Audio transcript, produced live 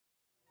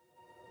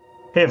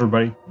Hey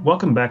everybody,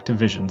 welcome back to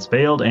Visions,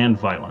 Veiled and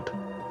Violent.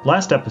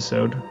 Last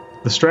episode,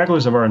 the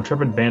stragglers of our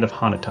intrepid band of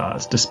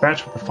Hanatas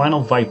dispatched with the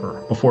final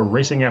Viper before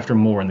racing after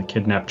Moore and the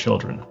kidnapped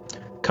children.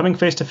 Coming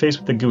face to face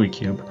with the Gooey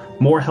Cube,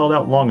 Moore held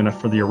out long enough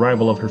for the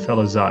arrival of her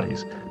fellow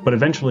Zadis, but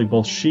eventually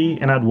both she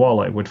and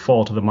Adwale would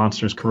fall to the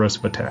monster's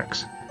corrosive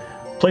attacks.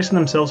 Placing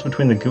themselves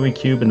between the Gooey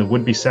Cube and the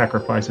would-be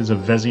sacrifices of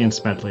Vezi and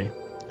Smedley,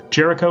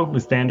 Jericho,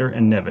 Luthander,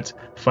 and Nevitz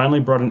finally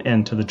brought an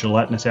end to the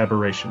gelatinous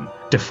aberration,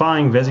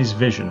 defying Vezi's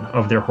vision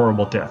of their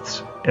horrible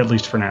deaths, at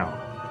least for now.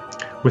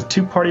 With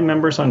 2 party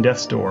members on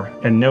death's door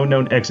and no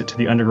known exit to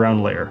the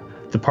underground lair,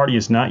 the party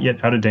is not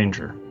yet out of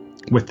danger.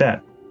 With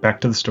that,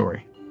 back to the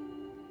story.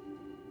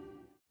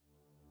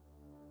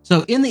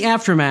 So in the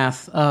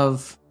aftermath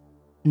of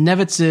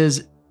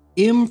Nevitz's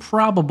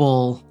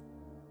improbable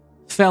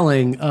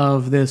felling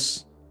of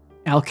this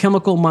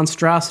alchemical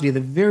monstrosity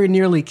that very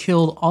nearly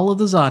killed all of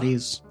the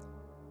Zadis,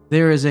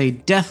 there is a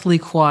deathly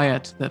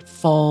quiet that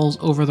falls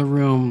over the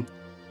room.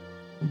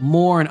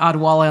 Moore and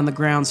Adwale on the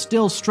ground,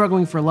 still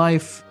struggling for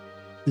life.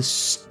 The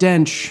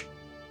stench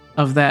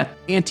of that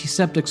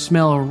antiseptic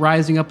smell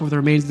rising up over the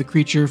remains of the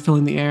creature,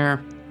 filling the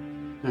air.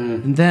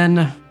 And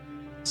then,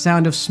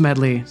 sound of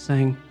Smedley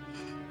saying,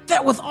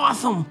 "That was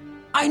awesome!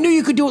 I knew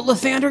you could do it,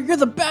 Luthander! You're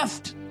the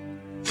best!"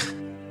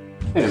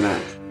 Hey,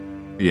 man.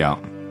 Yeah.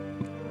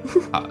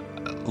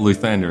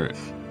 Luthander,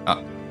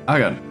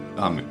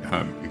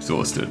 I'm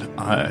exhausted.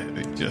 I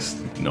just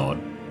nod.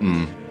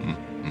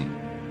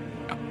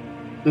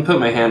 I'll put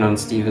my hand on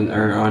Steven,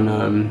 or on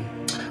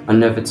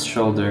Nevitz's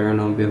shoulder,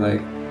 and I'll be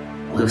like,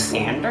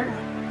 "Luthander?"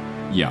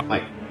 Yeah.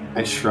 Like,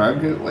 I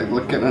shrug, like,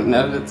 looking at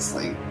Nevitz,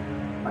 like,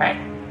 what?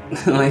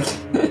 Like,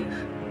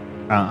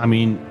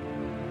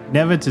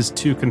 Nevitz is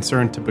too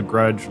concerned to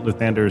begrudge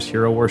Luthander's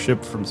hero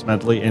worship from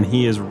Smedley, and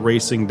he is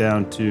racing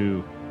down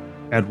to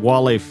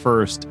Adwale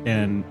first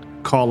and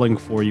calling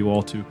for you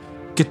all to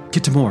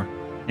get to Moore.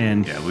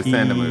 And Yeah,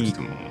 Luthander moves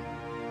to Moore.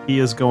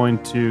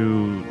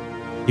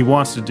 He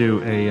wants to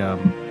do a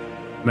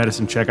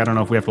medicine check. I don't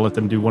know if we have to let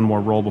them do one more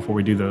roll before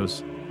we do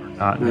those or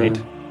not,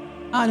 Nate.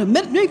 No,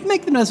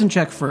 make the medicine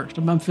check first.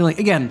 I'm feeling,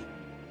 again,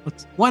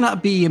 why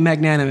not be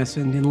magnanimous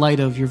in light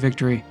of your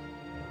victory?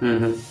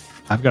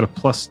 I've got a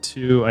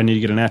 +2. I need to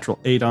get a natural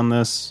 8 on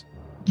this.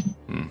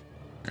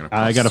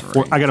 I got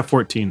a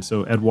 14,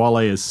 so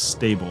Adwale is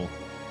stable.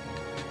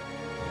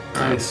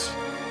 nice.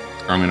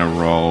 I'm going to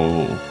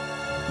roll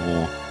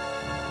more.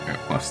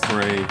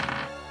 +3.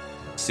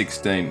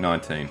 16,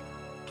 19.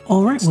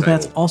 All right, well,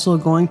 that's Stable. also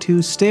going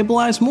to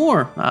stabilize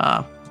more.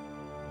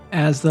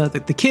 As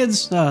the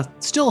kids,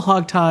 still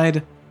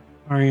hogtied,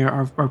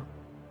 are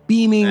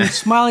beaming,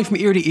 smiling from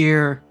ear to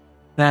ear,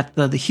 that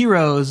the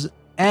heroes,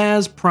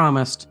 as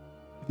promised,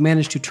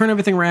 managed to turn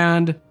everything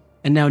around,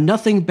 and now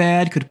nothing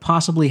bad could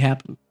possibly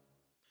happen.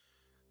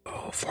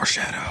 Oh,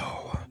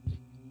 foreshadow.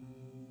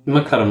 I'm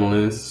gonna cut him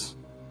loose.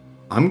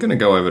 I'm going to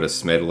go over to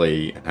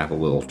Smedley and have a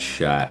little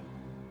chat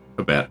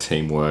about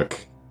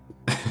teamwork.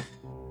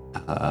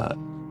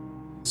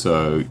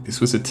 So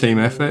this was a team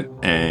effort,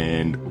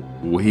 and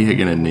we are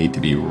going to need to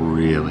be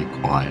really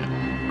quiet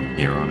from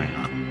here on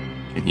out.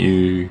 Can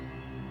you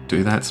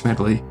do that,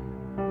 Smedley?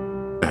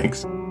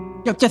 Thanks.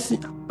 Yeah,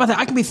 brother,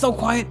 I can be so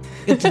quiet.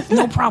 It's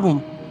no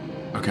problem.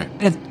 Okay.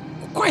 As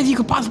quiet as you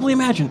could possibly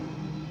imagine.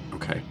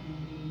 Okay.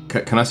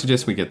 Can I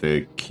suggest we get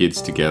the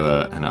kids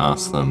together and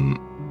ask them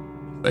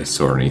if they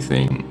saw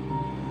anything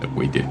that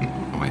we didn't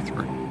on the way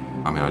through?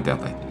 I mean, I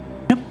doubt they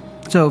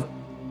did. So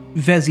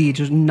Vezi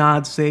just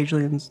nods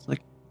sagely and it's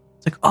like,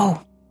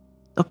 oh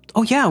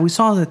yeah, we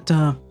saw that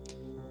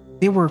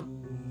they were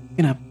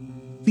gonna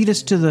feed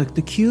us to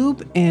the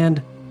cube,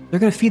 and they're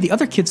gonna feed the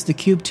other kids to the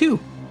cube too.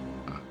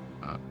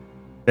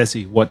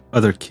 Bessie, what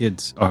other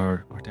kids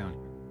are down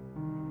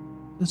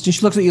here? So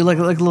she looks at you like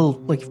a little,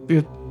 like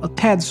you're a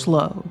tad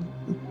slow.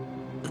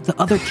 The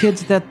other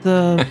kids that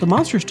the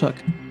monsters took.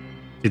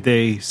 Did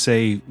they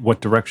say what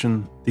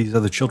direction these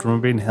other children were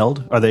being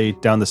held? Are they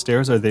down the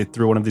stairs? Are they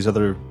through one of these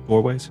other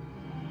doorways?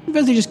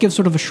 Vezi just gives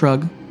sort of a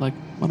shrug, like,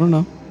 I don't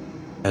know.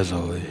 As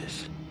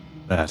always.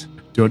 That.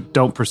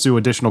 Don't pursue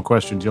additional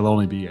questions. You'll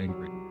only be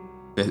angry.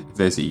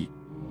 Vezi,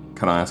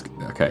 can I ask?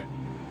 Okay.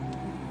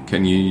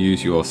 Can you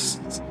use your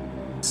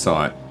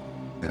sight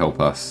to help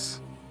us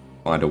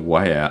find a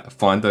way out?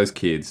 Find those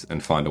kids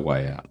and find a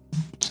way out.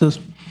 So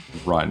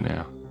Right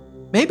now.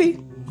 maybe.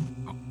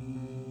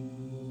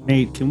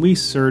 Nate, can we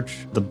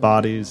search the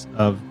bodies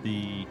of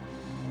the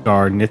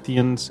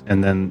Garnithians,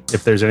 and then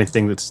if there's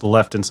anything that's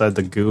left inside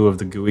the goo of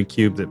the gooey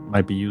cube that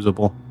might be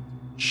usable?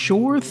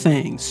 Sure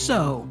thing.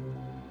 So,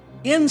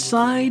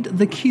 inside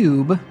the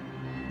cube,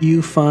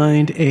 you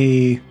find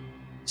a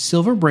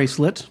silver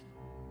bracelet,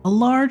 a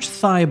large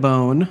thigh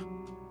bone,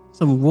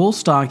 some wool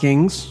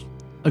stockings,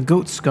 a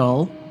goat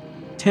skull,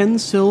 10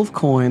 silver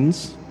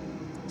coins,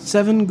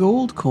 7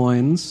 gold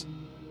coins,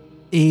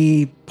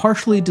 a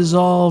partially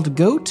dissolved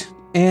goat,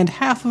 and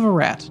half of a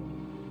rat.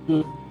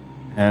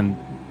 And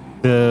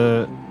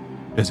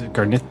is it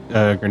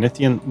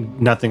Garnithian?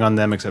 Nothing on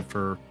them except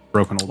for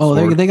broken old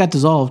sword. Oh, they got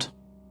dissolved.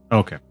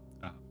 Okay.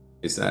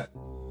 Is that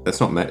That's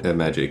not a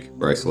magic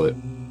bracelet.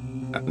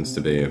 Happens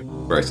to be a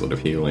bracelet of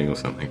healing or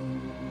something.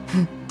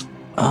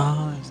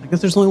 I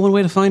guess there's only one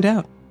way to find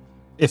out.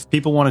 If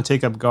people want to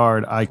take up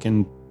guard, I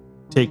can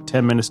take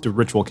 10 minutes to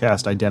ritual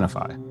cast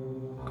Identify.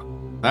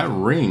 That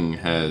ring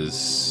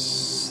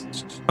has...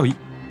 Oh,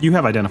 you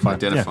have Identify.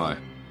 Identify. Yeah.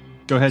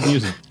 Go ahead and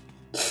use it.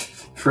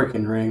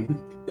 Freaking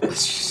ring.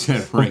 She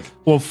said ring.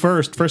 Well,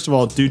 first of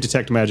all, do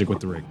detect magic with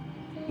the ring.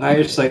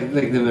 I just think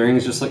the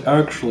ring's just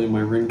actually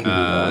my ring can do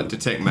that.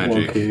 Detect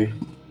magic. Okay.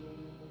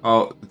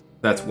 Oh,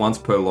 that's once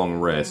per long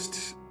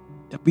rest.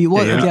 But you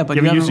but you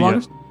haven't used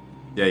it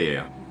yet.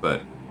 Yeah.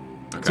 But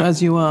okay. So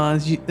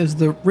as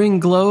the ring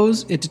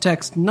glows, it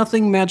detects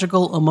nothing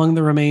magical among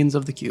the remains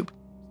of the cube.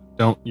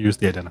 Don't use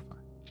the Identify.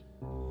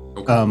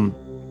 Okay.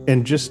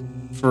 And just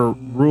for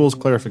rules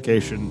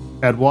clarification,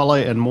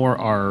 Adwale and Moore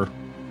are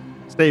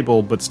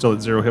stable, but still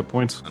at 0 hit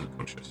points.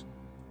 Unconscious.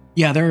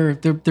 Yeah,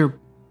 they're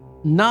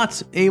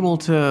not able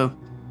to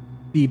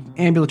be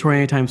ambulatory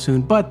anytime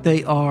soon, but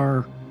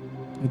they're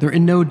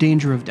in no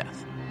danger of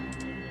death.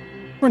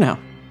 For now.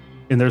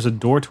 And there's a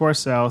door to our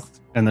south,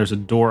 and there's a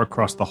door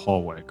across the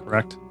hallway,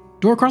 correct?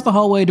 Door across the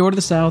hallway, door to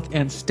the south,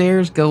 and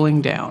stairs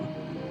going down.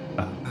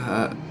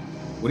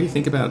 What do you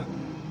think about...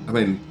 I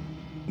mean,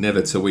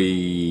 Nevitz,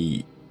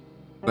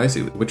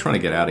 we're trying to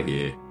get out of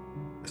here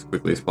as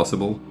quickly as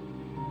possible.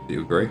 Do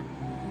you agree?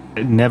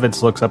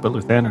 Nevitz looks up at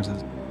Luthander and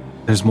says,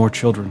 "There's more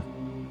children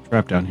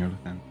trapped down here,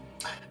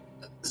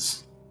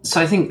 Luthander." So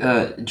I think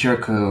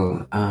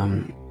Jericho,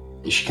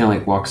 she kind of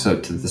like walks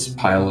up to this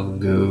pile of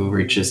goo,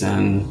 reaches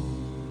in,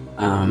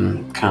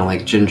 kind of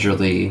like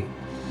gingerly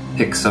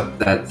picks up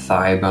that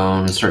thigh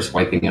bone and starts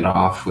wiping it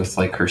off with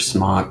like her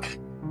smock,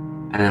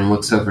 and then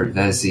looks over at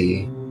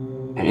Vezi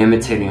and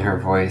imitating her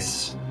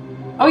voice,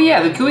 "Oh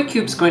yeah, the gooey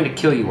cube's going to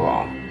kill you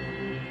all."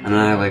 And then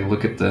I like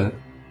look at the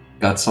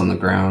guts on the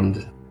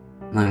ground,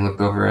 and I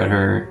look over at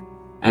her,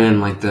 and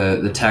then like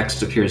the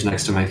text appears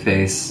next to my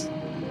face.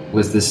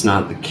 "Was this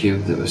not the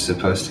cube that was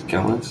supposed to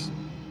kill us?"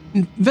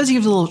 And Vezi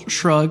gives a little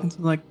shrug,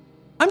 like,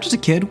 "I'm just a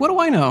kid, what do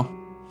I know?"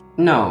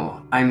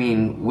 No, I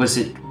mean,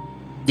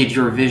 did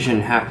your vision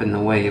happen the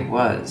way it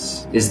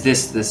was? Is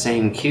this the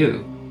same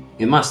cube?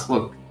 It must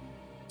look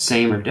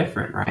same or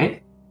different,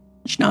 right?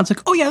 She nods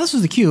like, "Oh yeah, this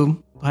was the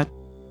cube, but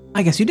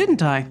I guess you didn't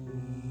die."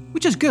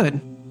 Which is good,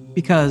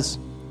 because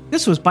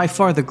this was by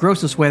far the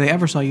grossest way they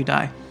ever saw you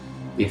die.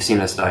 You've seen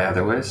us die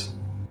other ways?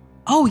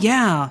 Oh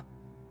yeah,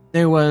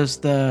 there was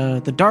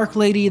the dark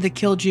lady that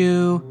killed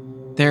you.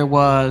 There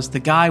was the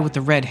guy with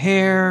the red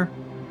hair.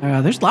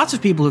 There's lots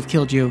of people who've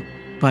killed you,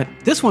 but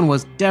this one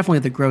was definitely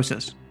the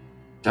grossest.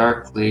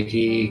 Dark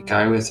lady,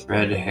 guy with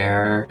red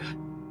hair.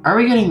 Are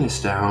we getting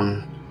this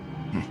down?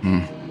 Mm-hmm.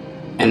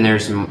 And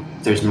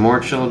there's more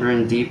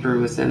children deeper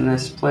within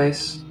this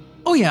place?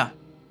 Oh yeah,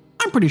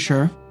 I'm pretty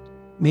sure.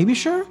 Maybe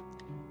sure?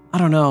 I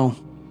don't know.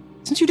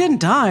 Since you didn't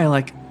die,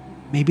 like,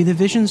 maybe the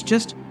visions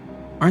just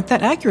aren't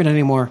that accurate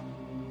anymore.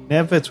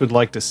 Nevitz would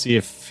like to see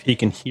if he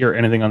can hear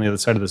anything on the other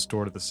side of this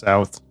door to the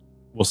south.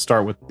 We'll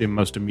start with the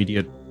most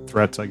immediate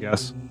threats, I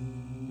guess.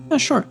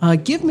 Sure.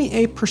 Give me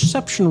a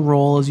perception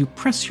roll as you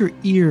press your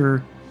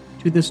ear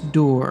to this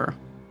door.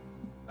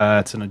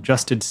 It's an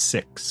adjusted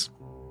 6.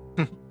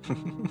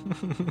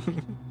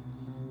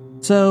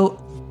 So,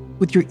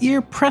 with your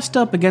ear pressed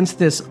up against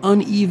this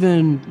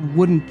uneven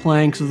wooden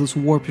planks of this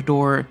warped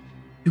door,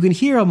 you can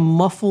hear a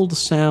muffled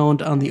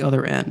sound on the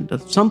other end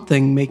of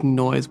something making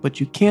noise,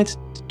 but you can't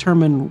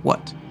determine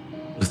what.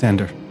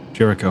 Luthander,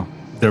 Jericho,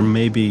 there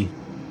may be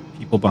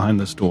people behind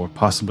this door,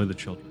 possibly the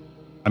children.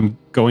 I'm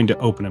going to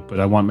open it, but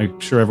I want to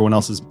make sure everyone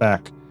else is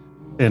back.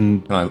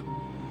 And Can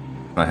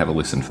I have a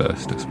listen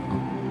first as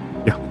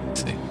well? Yeah.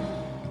 Let's see.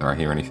 Do I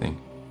hear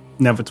anything?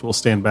 Nevitz will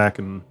stand back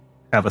and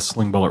have a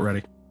sling bullet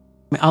ready.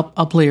 I'll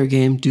play your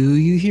game. Do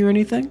you hear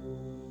anything?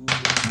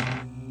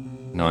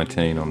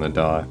 19 on the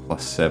die,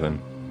 plus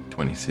 7,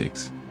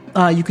 26.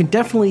 You can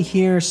definitely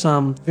hear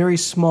some very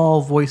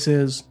small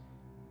voices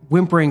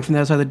whimpering from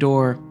the outside the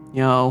door.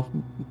 You know,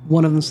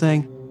 one of them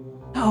saying,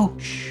 "No,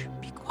 shh,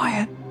 be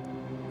quiet.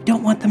 We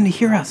don't want them to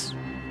hear us."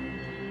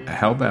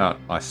 How about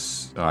I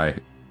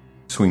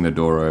swing the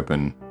door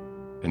open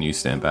and you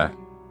stand back?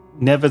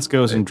 Nevitz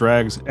goes and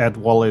drags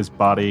Adwale's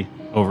body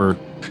over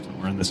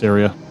somewhere in this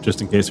area, just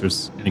in case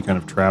there's any kind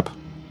of trap.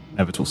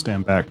 Nevitz will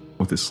stand back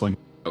with his sling.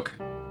 Okay.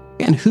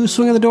 And who's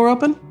swinging the door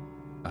open?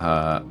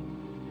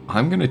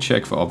 I'm going to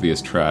check for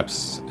obvious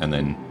traps and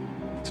then...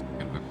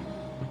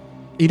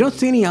 You don't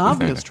see any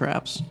obvious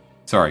traps.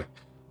 Sorry.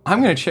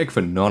 I'm going to check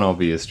for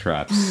non-obvious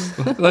traps.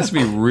 Let's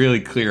be really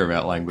clear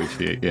about language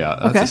here. Yeah,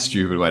 that's Okay. a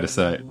stupid way to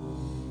say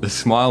it. The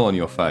smile on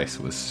your face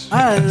was...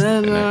 I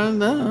don't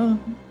know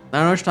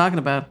what you're talking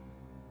about.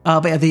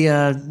 But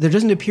yeah, there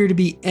doesn't appear to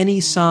be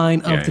any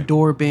sign of the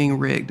door being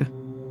rigged.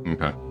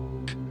 Okay.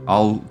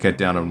 I'll get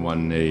down on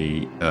one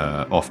knee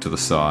off to the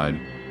side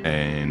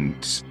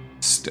and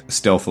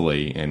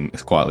stealthily and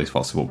as quietly as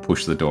possible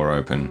push the door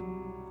open.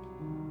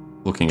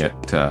 I'm looking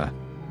at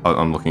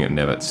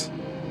Nevitz,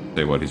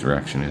 see what his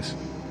reaction is.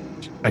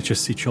 I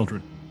just see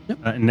children. Yep.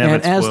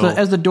 Nevitz And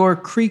as the door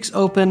creaks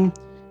open,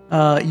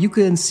 you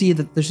can see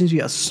that there seems to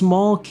be a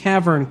small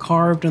cavern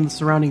carved in the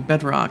surrounding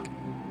bedrock.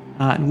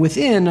 And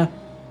within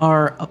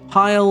are a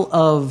pile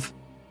of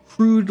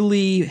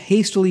crudely,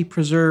 hastily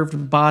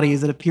preserved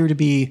bodies that appear to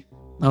be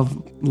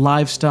of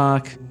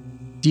livestock,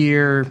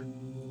 deer,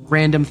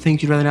 random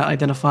things you'd rather not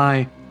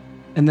identify,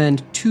 and then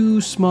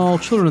 2 small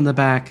children in the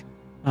back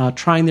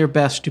trying their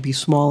best to be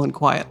small and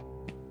quiet.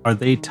 Are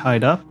they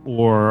tied up,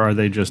 or are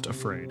they just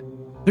afraid?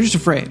 They're just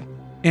afraid.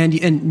 And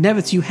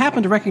Nevitz, you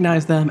happen to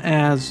recognize them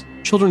as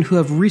children who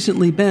have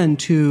recently been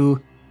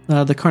to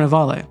the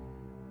Carnivale.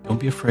 Don't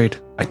be afraid.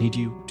 I need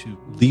you to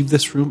leave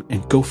this room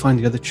and go find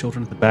the other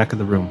children at the back of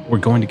the room. We're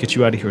going to get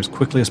you out of here as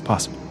quickly as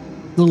possible.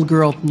 Little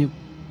girl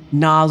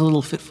nods a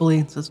little fitfully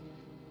and says,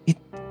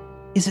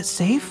 Is it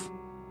safe?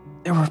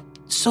 There were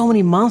so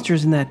many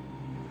monsters in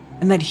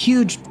that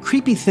huge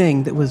creepy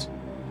thing that was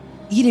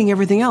eating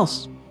everything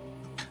else.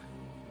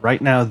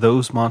 Right now,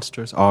 those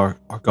monsters are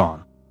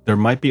gone. There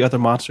might be other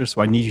monsters,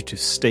 so I need you to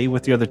stay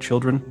with the other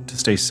children to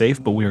stay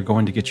safe, but we are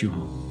going to get you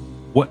home.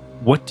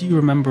 What do you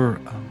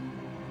remember?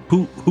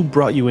 Who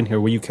brought you in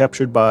here? Were you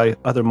captured by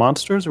other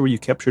monsters, or were you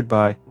captured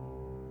by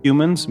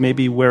humans,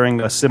 maybe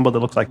wearing a symbol that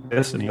looks like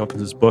this? And he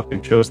opens his book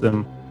and shows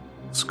them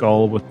a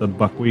skull with the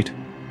buckwheat.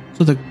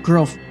 So the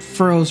girl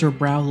furrows her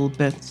brow a little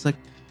bit. It's like,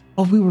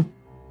 we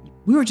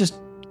were just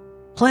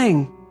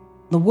playing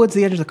in the woods at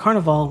the edge of the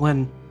carnival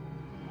when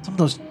some of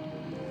those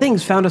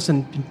things found us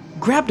and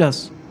grabbed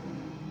us.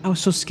 I was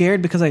so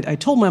scared because I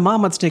told my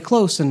mom I'd stay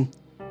close, and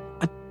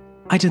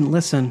I didn't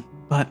listen,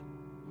 but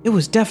it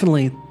was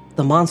definitely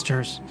the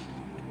monsters.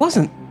 It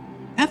wasn't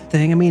that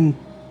thing. I mean,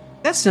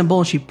 that symbol,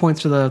 and she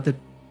points to the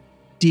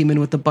demon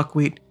with the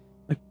buckwheat.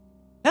 Like,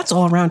 that's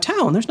all around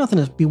town. There's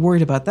nothing to be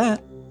worried about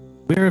that.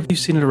 Where have you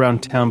seen it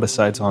around town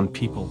besides on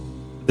people?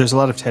 There's a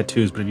lot of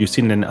tattoos, but have you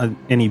seen it in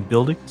any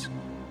buildings?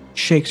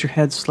 Shakes her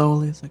head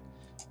slowly. It's like,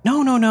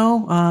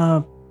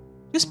 no.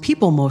 Just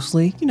people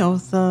mostly. You know,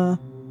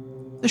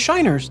 the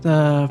shiners,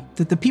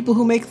 the people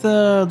who make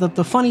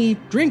the funny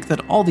drink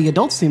that all the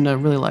adults seem to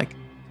really like.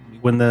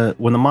 When the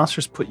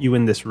monsters put you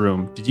in this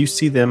room, did you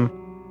see them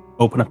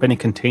open up any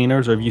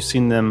containers, or have you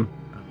seen them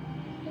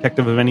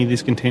protective of any of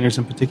these containers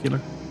in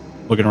particular?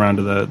 Looking around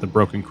to the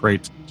broken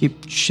crates. She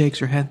shakes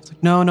her head. It's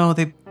like, no,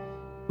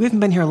 we haven't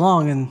been here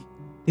long, and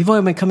they've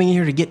only been coming in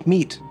here to get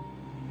meat.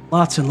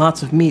 Lots and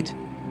lots of meat.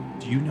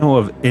 Do you know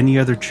of any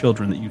other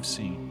children that you've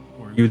seen,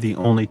 or are you the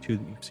only 2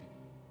 that you've seen?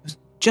 It was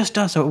just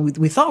us.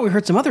 We thought we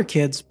heard some other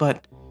kids,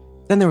 but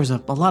then there was a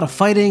lot of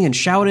fighting and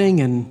shouting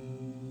and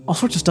all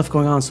sorts of stuff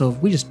going on, so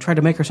we just tried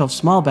to make ourselves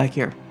small back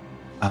here.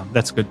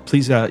 That's good.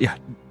 Please,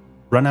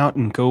 run out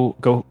and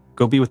go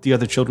be with the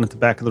other children at the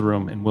back of the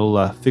room, and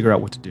we'll figure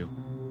out what to do.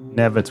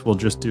 Nevitz will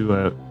just do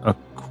a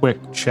quick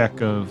check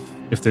of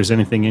if there's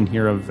anything in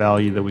here of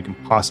value that we can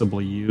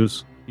possibly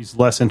use. He's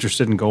less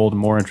interested in gold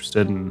and more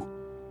interested in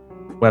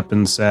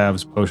weapons,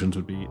 salves, potions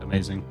would be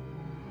amazing.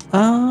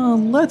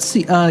 Let's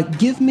see.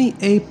 Give me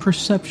a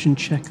perception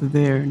check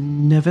there,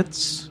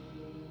 Nevitz.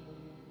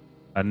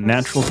 A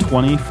natural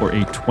 20 for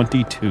a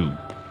 22.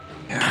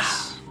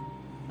 Yes.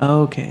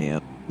 Okay,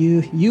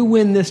 you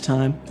win this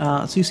time.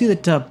 So you see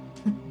that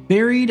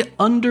buried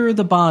under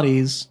the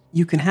bodies,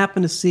 you can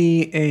happen to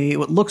see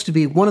what looks to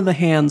be one of the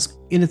hands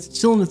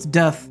still in its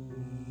death,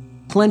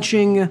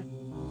 clenching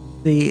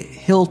the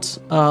hilt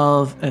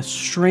of a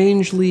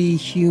strangely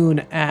hewn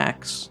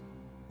axe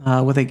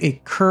with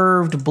a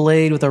curved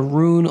blade with a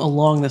rune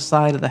along the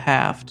side of the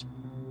haft.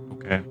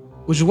 Okay.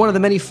 Which is one of the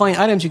many fine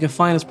items you can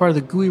find as part of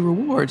the GUI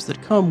rewards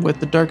that come with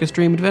the Darkest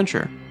Dream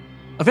adventure.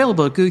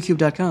 Available at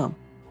GUICube.com.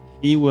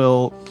 He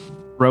will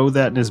throw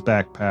that in his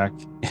backpack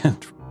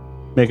and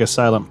make a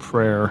silent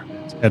prayer.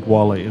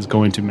 Edwale is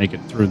going to make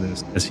it through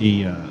this as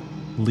he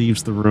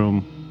leaves the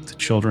room to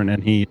children,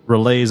 and he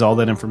relays all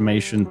that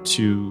information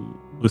to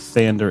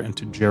Luthander and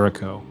to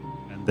Jericho.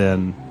 And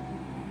then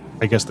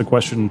I guess the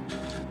question,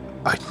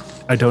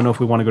 I don't know if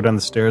we want to go down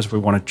the stairs, if we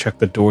want to check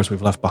the doors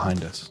we've left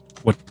behind us.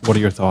 What are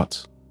your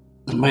thoughts?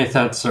 My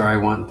thoughts are I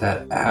want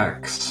that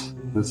axe.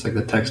 It's like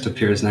the text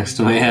appears next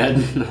to my head.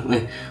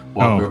 I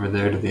walk over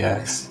there to the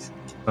axe.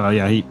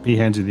 He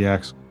hands you the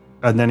axe.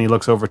 And then he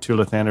looks over to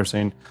Luthander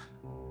saying,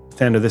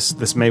 Luthander,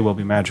 this may well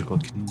be magical.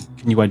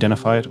 Can you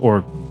identify it?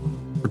 Or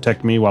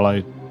protect me while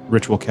I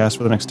ritual cast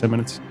for the next 10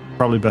 minutes?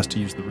 Probably best to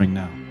use the ring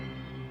now.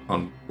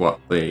 On what,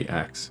 the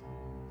axe?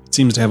 It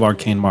seems to have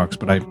arcane marks,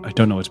 but I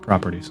don't know its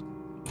properties.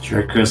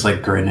 Jericho's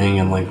like grinning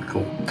and like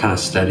kind of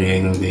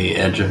studying the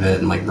edge of it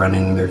and like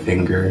running their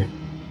finger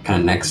kind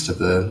of next to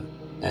the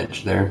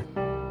edge there.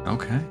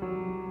 Okay.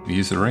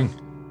 Use the ring.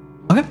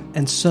 Okay,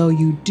 and so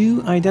you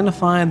do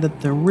identify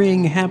that the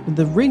ring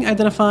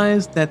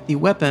identifies that the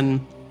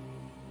weapon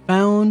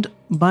found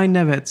by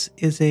Nevitz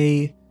is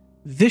a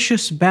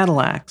vicious battle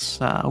axe,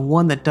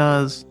 one that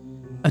does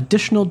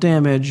additional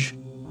damage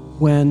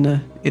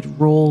when it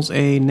rolls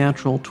a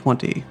natural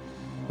 20.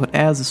 But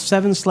adds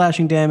 7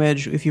 slashing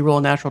damage if you roll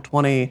a natural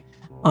 20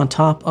 on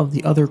top of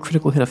the other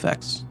critical hit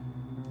effects.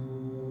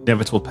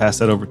 Nevitz will pass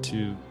that over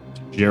to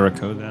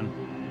Jericho then.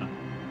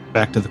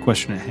 Back to the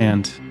question at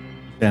hand.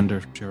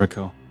 Luthander,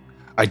 Jericho,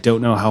 I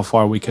don't know how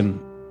far we can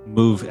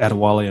move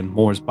Adewale and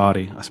Moore's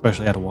body,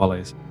 especially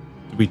Adewale's.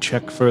 Do we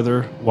check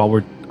further while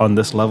we're on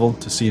this level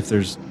to see if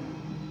there's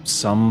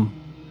some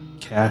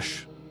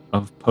cache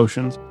of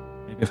potions?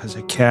 Maybe if I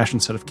say cache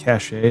instead of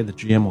cache, the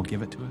GM will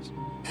give it to us.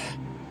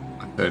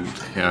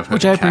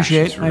 Which I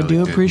appreciate. I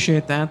do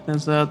appreciate that.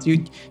 As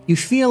you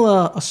feel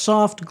a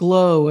soft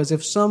glow, as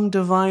if some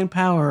divine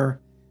power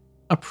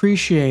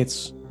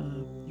appreciates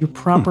your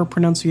proper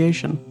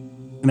pronunciation.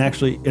 And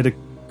actually, it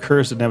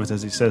occurs to Nevis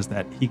as he says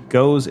that he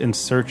goes and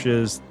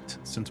searches.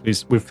 Since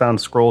we've found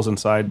scrolls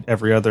inside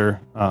every other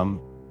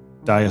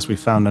dais we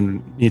found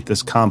underneath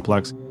this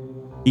complex,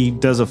 he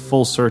does a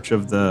full search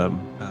of the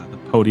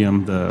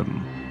podium, the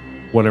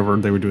whatever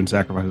they were doing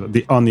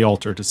sacrifices on the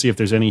altar to see if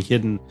there's any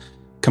hidden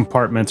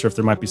compartments or if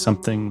there might be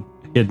something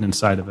hidden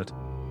inside of it.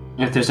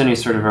 If there's any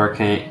sort of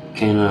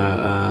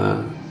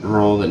arcana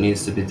roll that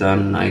needs to be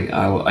done,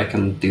 I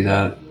can do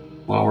that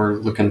while we're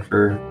looking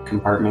for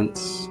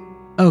compartments.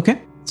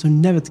 Okay, so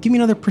Nevitz, give me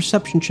another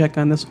perception check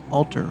on this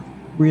altar,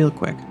 real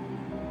quick.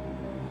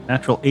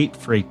 Natural 8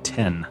 for a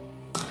 10.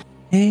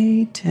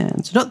 A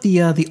 10. So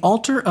the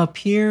altar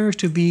appears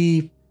to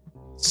be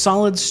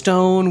solid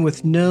stone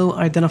with no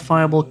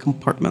identifiable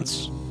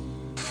compartments.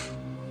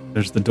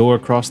 There's the door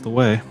across the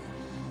way.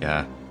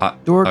 Yeah.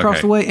 Door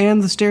across the way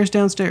and the stairs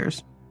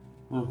downstairs.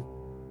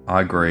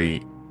 I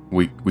agree.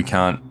 We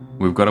can't.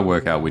 We've got to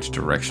work out which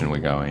direction we're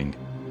going,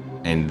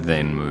 and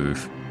then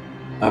move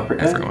Up or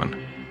down?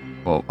 everyone.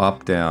 Well,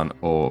 up, down,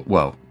 or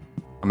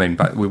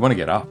but we want to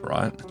get up,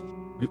 right?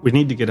 We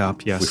need to get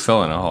up. Yes. We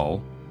fell in a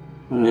hole.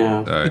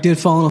 Yeah. So We did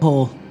fall in a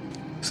hole.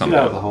 Get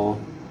out of the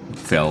hole.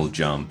 fell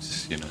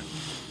jumps,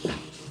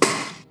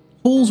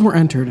 Holes were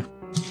entered.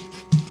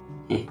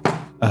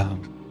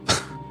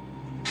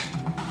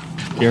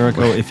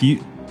 Jericho, if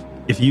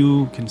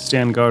you can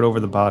stand guard over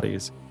the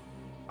bodies,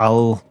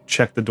 I'll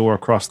check the door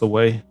across the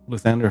way.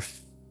 Luthander,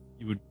 if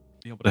you would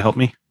be able to help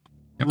me.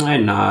 Yep. I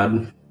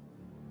nod,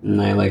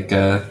 and I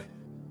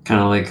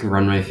kind of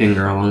run my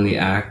finger along the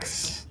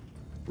axe.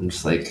 I'm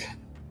just looking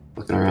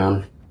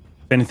around.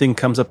 If anything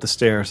comes up the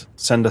stairs,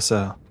 send us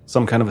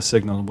some kind of a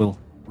signal, and we'll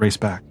race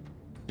back.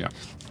 Yeah.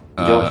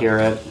 You'll hear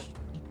it.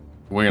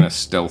 We're gonna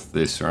stealth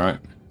this, right?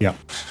 Yeah.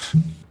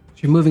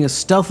 If you're moving as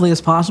stealthily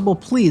as possible,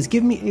 please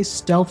give me a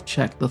stealth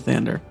check,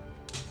 Luthander.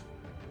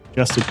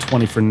 Just a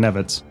 20 for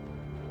Nevitz.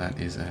 That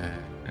is a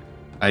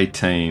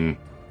 18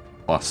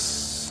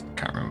 plus.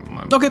 Can't remember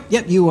my Okay,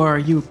 yep, you are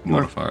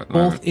modifier at the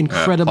both moment.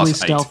 incredibly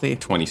Plus 8, stealthy.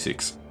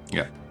 26.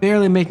 Yeah.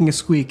 Barely making a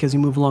squeak as you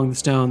move along the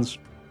stones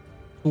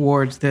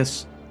towards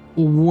this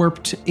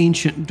warped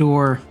ancient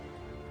door.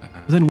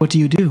 Then what do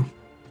you do?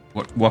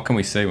 What can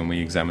we see when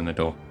we examine the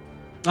door?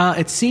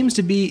 It seems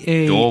to be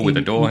a Door with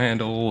a door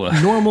handle.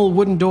 normal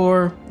wooden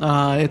door.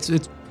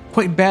 It's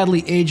quite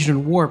badly aged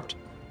and warped,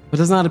 but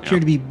does not appear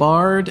to be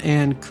barred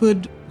and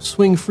could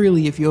swing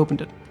freely if you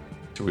opened it.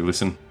 Should we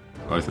listen?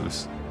 Both of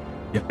us.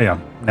 Yeah.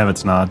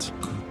 Nevitz nods.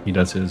 He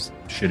does his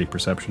shitty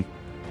perception.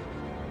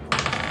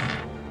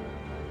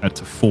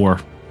 That's a 4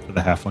 for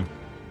the halfling.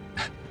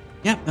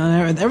 Yeah,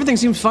 everything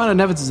seems fine on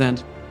Nevitz's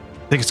end.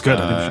 I think it's good.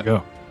 I think we should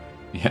go.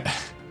 Yeah.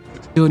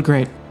 Doing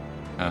great.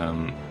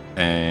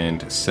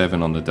 And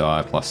 7 on the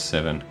die plus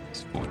 7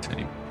 is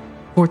 14.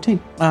 14.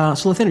 So,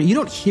 Luthander, you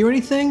don't hear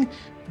anything,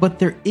 but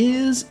there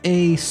is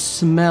a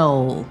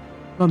smell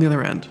on the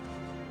other end.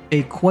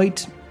 A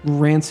quite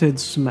rancid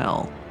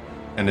smell.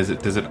 And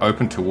does it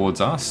open towards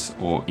us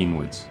or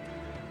inwards?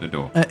 The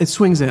door. It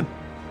swings in.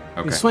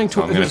 Okay. If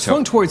it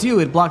swung towards you,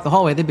 it'd block the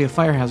hallway. There'd be a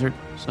fire hazard.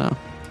 So,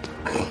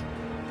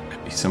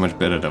 It'd be so much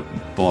better to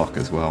block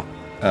as well.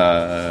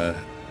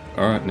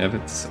 All right,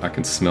 Nevitz, I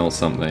can smell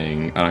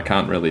something, and I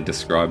can't really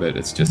describe it.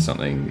 It's just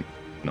something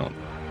not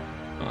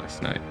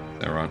nice, Nate. Is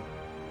that right?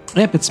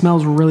 yep, it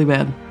smells really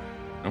bad.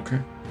 Okay.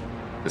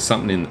 There's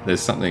something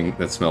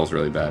that smells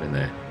really bad in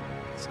there.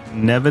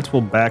 Nevitz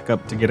will back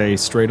up to get a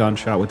straight-on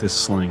shot with his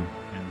sling,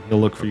 and he'll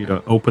look for you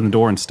to open the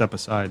door and step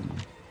aside.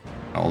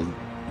 I'll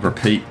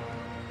repeat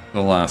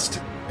the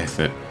last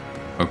effort.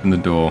 Open the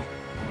door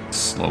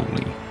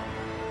slowly.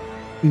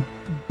 We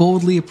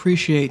boldly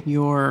appreciate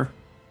your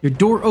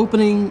door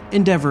opening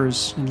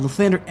endeavors. And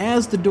Luthander,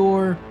 as the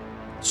door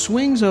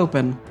swings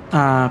open,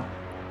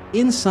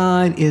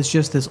 inside is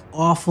just this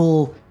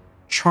awful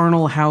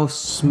charnel house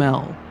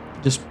smell,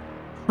 just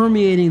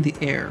permeating the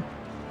air.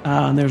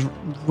 And there's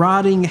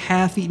rotting,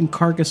 half-eaten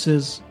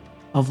carcasses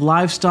of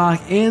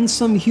livestock and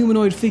some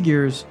humanoid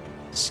figures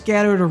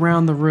scattered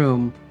around the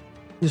room,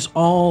 just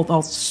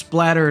all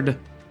splattered.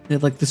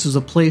 Like this is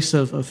a place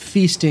of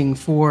feasting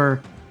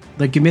for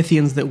the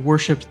Gamithians that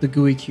worshipped the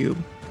Gooey Cube,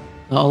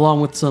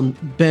 along with some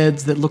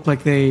beds that look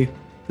like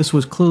this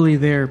was clearly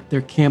their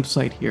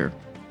campsite here.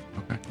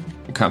 Okay.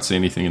 We can't see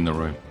anything in the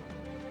room.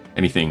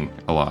 Anything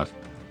alive.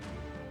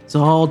 It's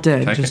all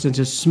dead. Take It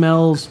just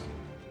smells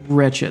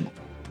wretched.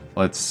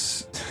 So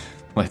it's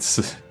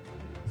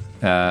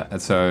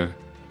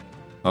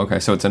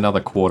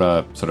another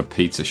quarter sort of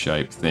pizza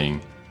shaped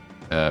thing,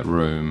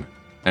 room.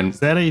 And Is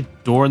that a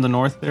door in the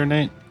north there,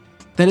 Nate?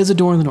 That is a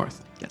door in the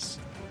north. Yes.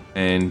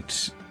 And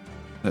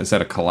Is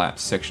that a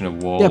collapsed section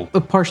of wall? Yep,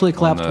 a partially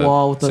collapsed the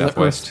wall with the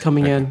southwest? earth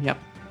coming Okay. in. Yep.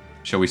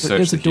 Shall we But search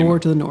there's a the door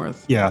to the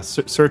north. Yeah,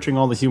 searching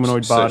all the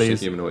humanoid search the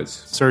bodies, humanoids?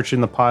 searching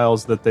the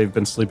piles that they've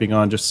been sleeping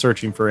on, just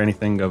searching for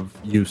anything of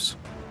use.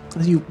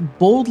 As you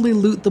boldly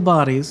loot the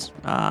bodies,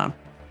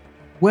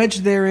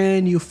 wedged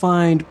therein, you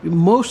find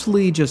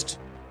mostly just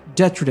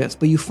detritus,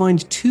 but you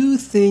find two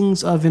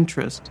things of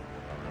interest.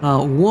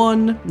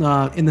 One,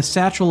 in the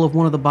satchel of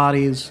one of the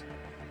bodies,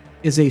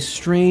 is a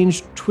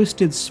strange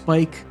twisted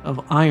spike of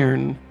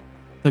iron,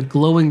 the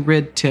glowing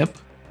red tip,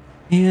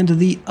 and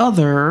the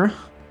other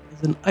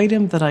is an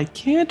item that I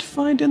can't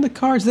find in the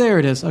cards. There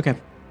it is. Okay,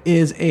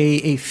 is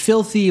a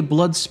filthy,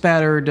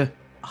 blood-spattered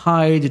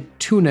hide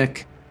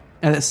tunic,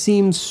 and it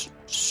seems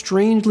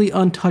strangely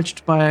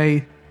untouched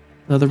by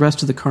the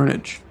rest of the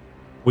carnage.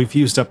 We've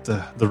used up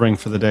the ring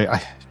for the day.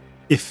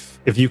 If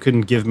you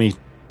can give me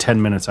 10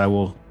 minutes, I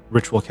will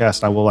ritual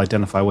cast. I will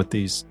identify what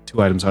these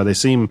two items are. They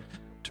seem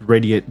to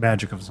radiate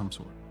magic of some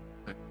sort.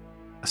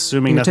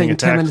 Assuming You're nothing taking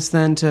 10 attacks. minutes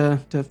then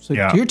so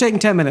Yeah. you're taking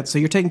 10 minutes. So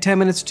you're taking 10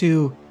 minutes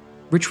to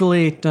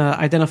ritually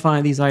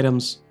identify these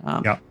items.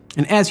 Yeah.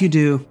 And as you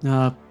do,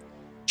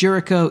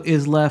 Jericho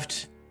is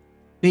left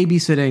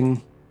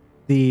babysitting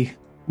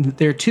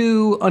their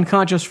two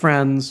unconscious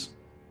friends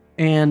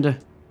and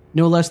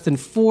no less than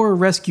 4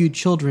 rescued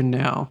children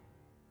now.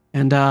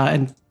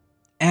 And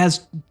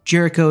as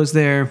Jericho is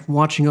there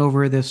watching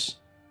over this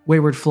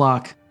wayward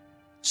flock,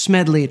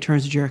 Smedley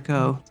turns to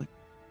Jericho. It's like,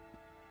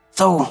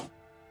 so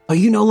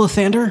you know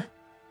Lathander?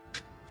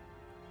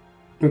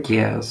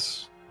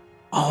 Yes.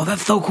 Oh,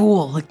 that's so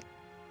cool. Like,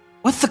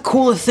 what's the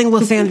coolest thing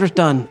Lathander's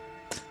done?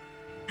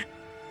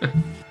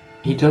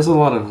 He does a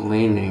lot of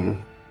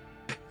leaning.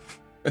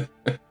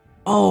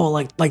 Oh,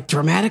 like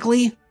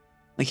dramatically?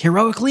 Like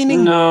heroic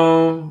leaning?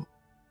 No,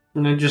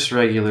 just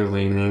regular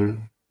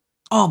leaning.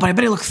 Oh, but I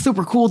bet he looks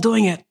super cool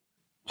doing it.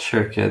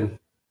 Sure, kid.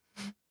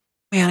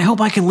 Man, I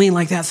hope I can lean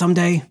like that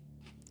someday.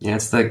 Yeah,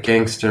 it's that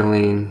gangster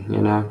lean,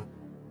 you know?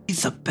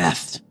 He's the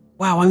best.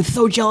 Wow, I'm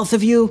so jealous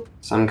of you.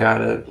 Some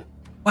got it.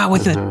 Wow,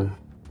 what's Mhm.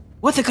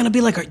 it gonna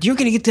be like? You're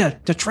gonna get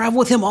to travel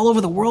with him all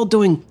over the world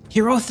doing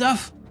hero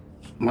stuff?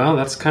 Well,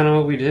 that's kind of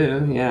what we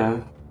do, yeah.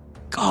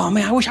 Oh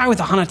man, I wish I was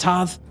a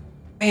Hanatath.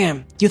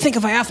 Man, do you think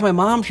if I asked my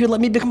mom, she would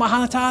let me become a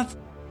Hanatath?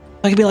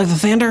 I could be like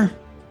Lathander?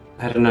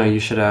 I don't know, you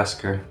should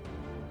ask her.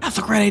 That's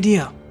a great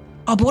idea.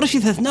 Oh, but what if she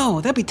says no?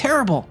 That'd be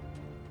terrible.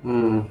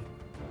 You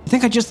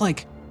think I'd just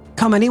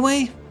come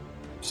anyway?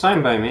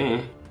 Signed by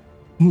me.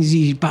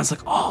 He bounces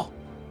like, oh,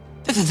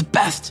 this is the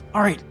best.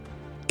 All right,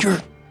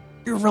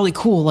 you're really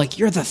cool. Like,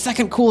 you're the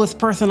second coolest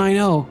person I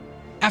know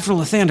after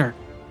Lathander.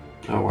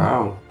 Oh,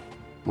 wow.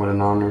 What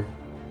an honor.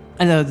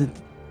 And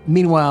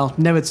meanwhile,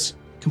 Nevitz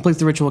completes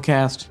the ritual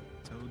cast.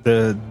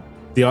 The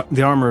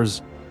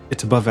armor's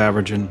it's above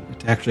average, and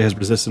it actually has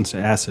resistance to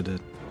acid.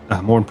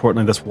 More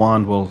importantly, this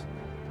wand will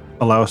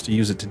allow us to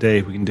use it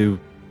today. We can do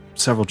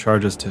several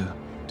charges to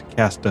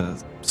cast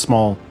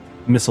small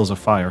missiles of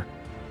fire.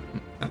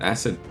 That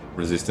acid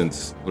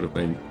resistance would have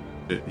been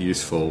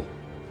useful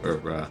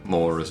for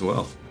more as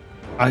well.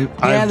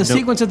 The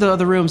sequence of the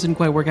other rooms didn't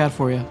quite work out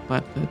for you,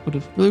 but it would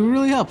have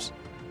really helps.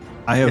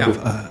 I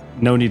have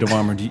no need of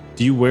armor. Do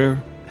you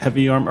wear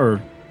heavy armor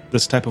or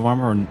this type of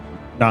armor, or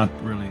not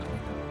really?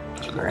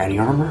 Or any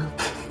armor?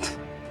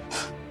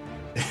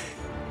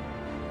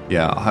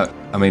 Yeah,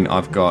 I mean,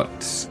 I've got...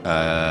 what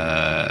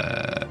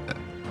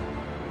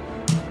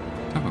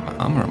type of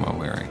armor am I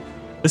wearing?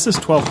 This is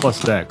 12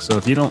 plus dex, so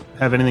if you don't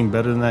have anything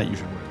better than that, you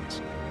should wear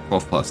this.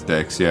 12 plus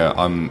dex, yeah,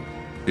 I'm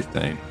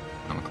 15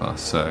 armor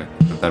class, so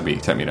take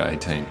me to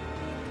 18.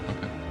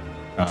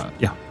 Okay.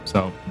 Yeah,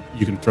 so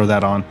you can throw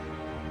that on.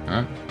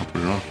 Alright, I'll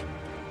put it on.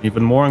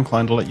 Even more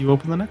inclined to let you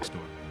open the next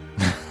door.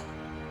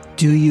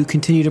 Do you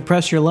continue to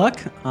press your luck?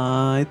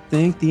 I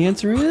think the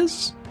answer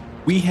is...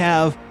 We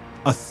have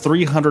a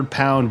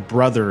 300-pound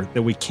brother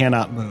that we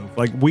cannot move.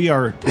 Like, we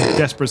are in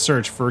desperate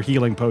search for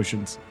healing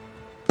potions.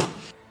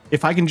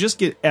 If I can just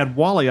get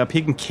Adwali up,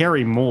 he can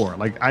carry more.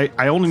 Like,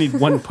 I only need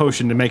one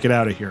potion to make it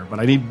out of here, but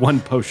I need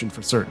one potion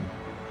for certain.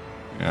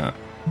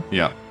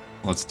 Yeah,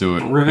 let's do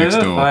it. Next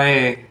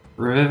door.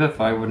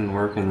 Revivify wouldn't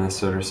work in this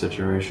sort of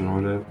situation,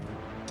 would it?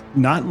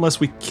 Not unless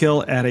we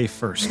kill Ade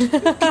first. You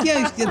could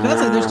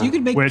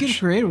get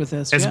creative with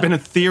this. It's been a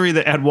theory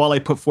that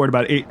Adwali put forward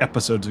about 8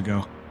 episodes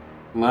ago.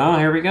 Well,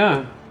 here we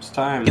go. It's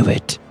time. Do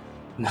it.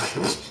 And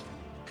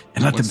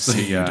let them What's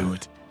see the, you do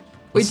it.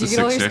 Wait, do you get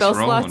all your success spell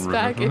roll slots on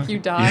back Revivify? if you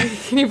die?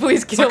 Can you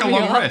please It's kill like a me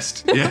long off?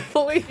 rest. Yeah.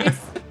 Please.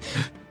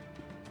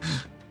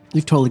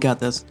 You've totally got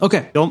this.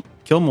 Okay.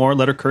 Kill more,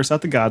 let her curse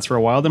out the gods for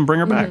a while, then bring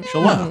her back.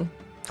 She'll love.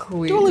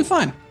 Please. Totally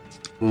fine.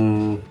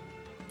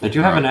 I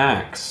do have an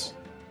axe.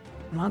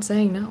 I'm not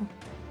saying no.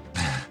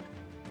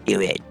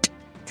 Do it.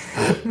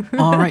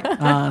 All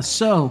right.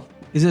 So,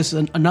 is this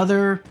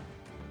another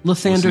Lathander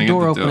Listening at door the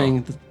door.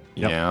 opening?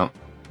 Yeah.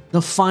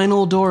 The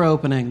final door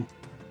opening.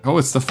 Oh,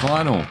 it's the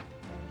final.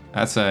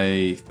 That's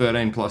a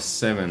 13 plus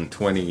 7,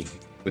 20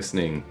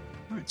 listening.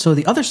 So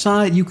the other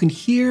side, you can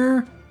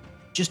hear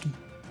just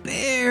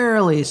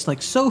barely. It's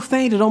like so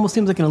faint, it almost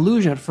seems like an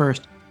illusion at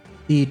first.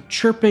 the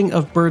chirping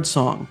of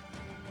birdsong.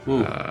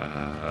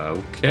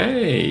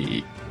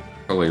 Okay.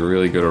 Probably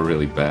really good or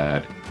really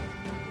bad.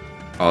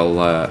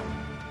 I'll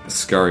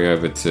scurry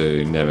over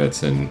to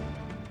Nevitz and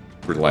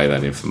relay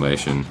that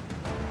information.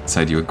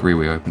 Say, do you agree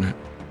we open it?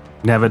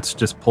 Nevitz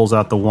just pulls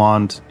out the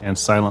wand and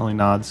silently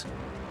nods.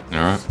 All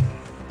right.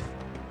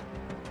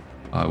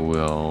 I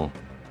will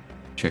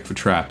check for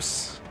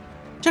traps.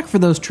 Check for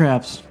those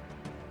traps.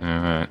 All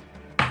right.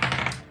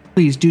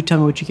 Please do tell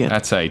me what you get.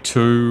 That's a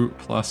 2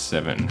 +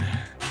 7.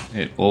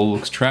 It all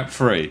looks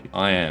trap-free.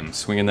 I am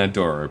swinging that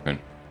door open.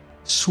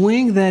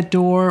 Swing that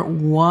door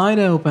wide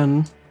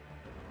open,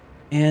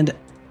 and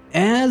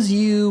as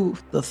you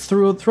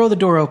throw the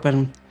door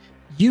open,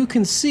 you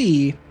can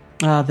see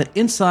that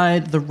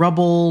inside the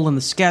rubble and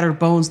the scattered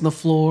bones on the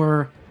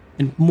floor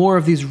and more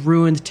of these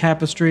ruined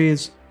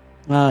tapestries,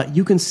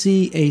 you can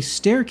see a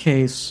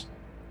staircase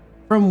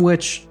from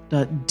which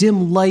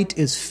dim light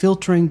is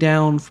filtering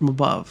down from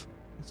above.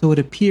 So it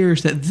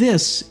appears that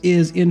this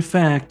is, in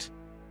fact,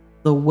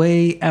 the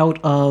way out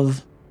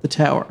of the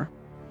tower.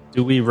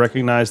 Do we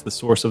recognize the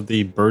source of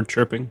the bird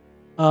chirping?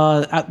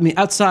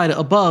 Outside,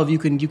 above, you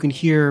can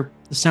hear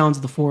the sounds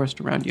of the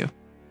forest around you.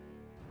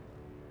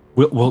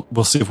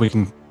 We'll see if we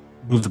can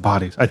move the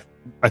bodies.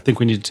 I think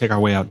we need to take our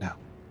way out now.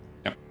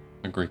 Yep,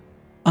 agree.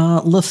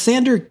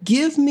 Lathander,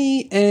 give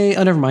me a...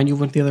 Oh, never mind. You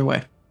went the other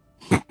way.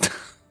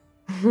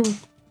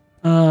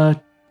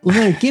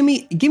 Lathander, give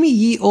me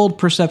ye old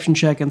perception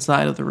check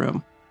inside of the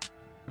room.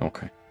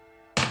 Okay.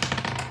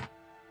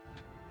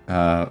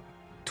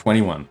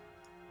 21.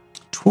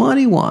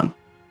 21.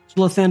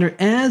 So, Lathander,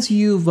 as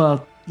you've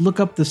look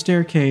up the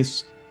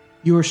staircase,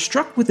 you are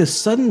struck with a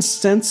sudden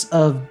sense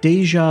of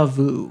deja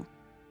vu.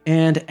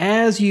 And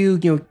as you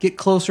get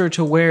closer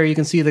to where you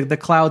can see the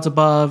clouds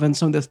above and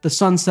some of the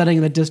sun setting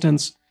in the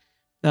distance,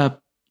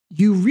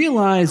 you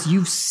realize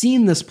you've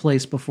seen this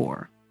place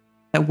before.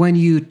 That when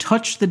you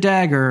touched the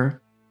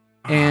dagger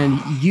and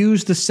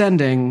used the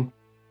sending,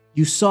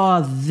 you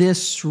saw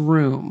this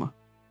room.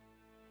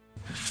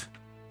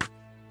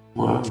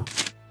 Wow.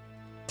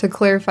 To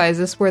clarify, is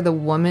this where the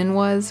woman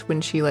was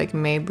when she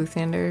made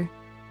Lathander?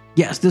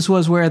 Yes, this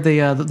was where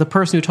the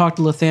person who talked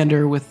to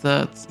Lathander with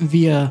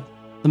via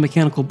the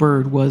mechanical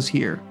bird was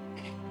here.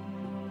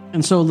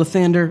 And so,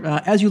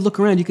 Lathander, as you look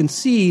around, you can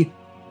see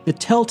the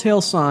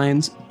telltale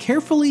signs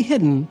carefully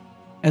hidden,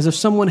 as if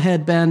someone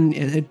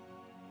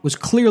was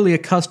clearly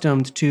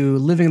accustomed to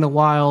living in the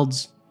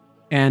wilds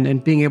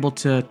and being able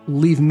to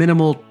leave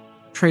minimal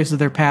trace of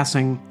their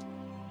passing.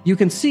 You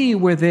can see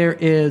where there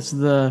is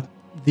the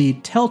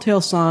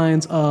telltale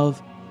signs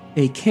of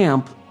a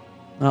camp,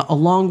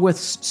 along with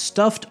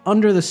stuffed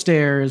under the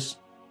stairs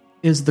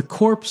is the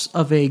corpse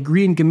of a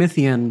green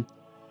Gamithian,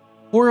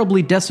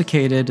 horribly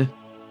desiccated,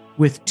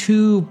 with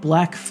 2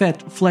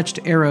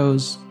 black-fletched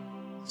arrows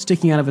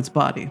sticking out of its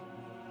body.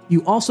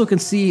 You also can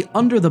see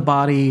under the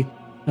body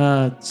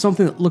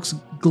something that looks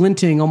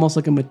glinting, almost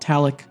like a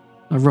metallic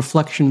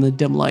reflection in the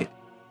dim light.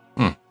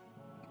 I'm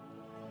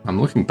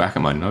looking back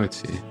at my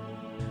notes here.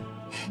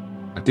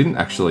 I didn't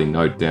actually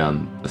note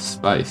down the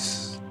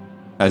space.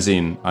 As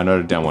in, I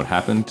noted down what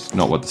happened,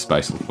 not what the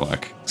space looked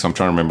like. So I'm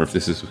trying to remember if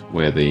this is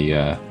where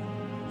the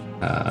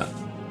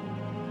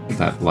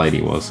that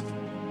lady was.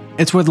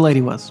 It's where the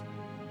lady was.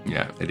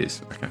 Yeah, it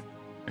is. Okay.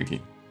 Thank you.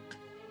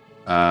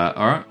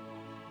 Alright.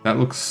 That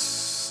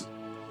looks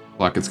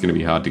like it's going to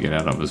be hard to get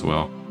out of as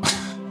well.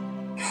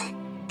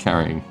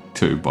 Carrying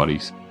 2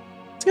 bodies.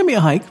 It's going to be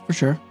a hike, for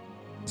sure.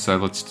 So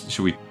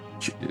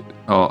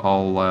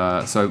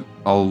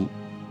I'll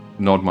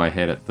nod my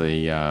head at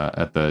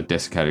the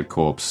desiccated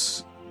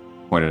corpse,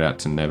 point it out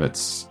to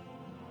Nevitz,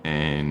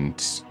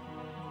 and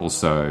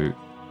also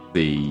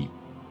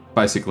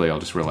basically I'll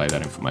just relay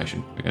that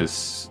information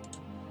because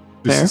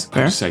Fair.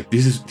 I'll just say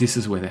this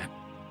is where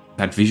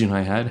that vision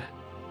I had.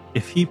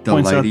 If he The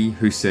points lady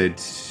who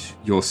said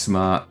you're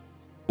smart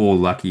or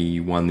lucky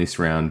you won this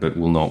round but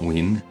will not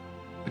win,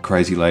 the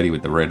crazy lady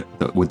with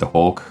the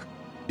hawk,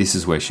 this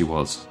is where she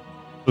was.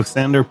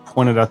 Lathander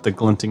pointed out the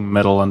glinting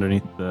metal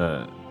underneath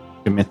the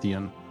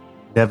Gamithian.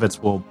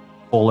 Nevitz will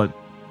pull at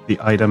the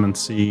item and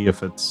see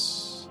if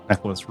it's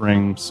necklace,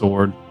 ring,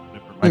 sword,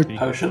 whatever it might be.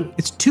 Potion?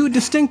 It's 2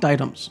 distinct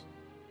items.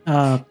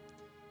 The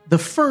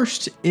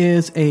first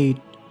is a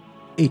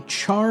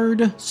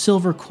charred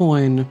silver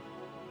coin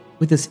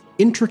with this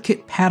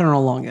intricate pattern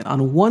along it.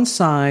 On one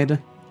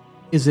side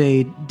is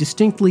a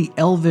distinctly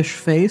elvish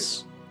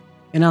face,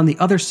 and on the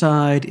other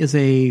side is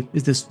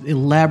this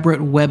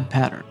elaborate web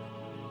pattern.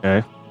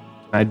 Okay.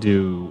 Can I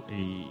do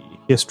a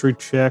history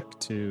check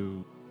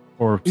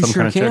or You some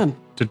sure kind of can.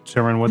 check to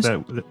determine what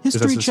that is?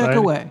 History that check society?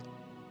 away.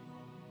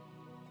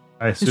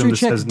 I assume History this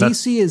check has not,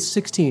 DC is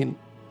 16.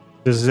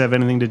 does this have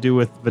anything to do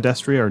with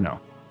Vedestria or no?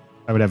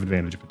 I would have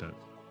advantage if it does.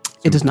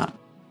 It does not.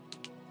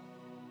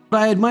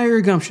 But I admire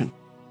your gumption.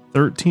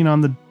 13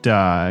 on the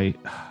die,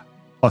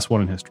 plus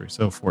 1 in history,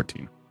 so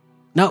 14.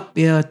 No,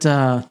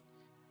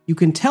 you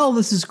can tell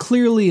this is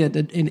clearly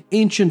an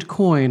ancient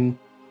coin,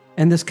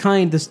 and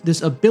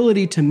this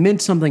ability to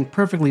mint something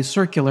perfectly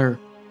circular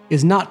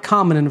is not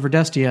common in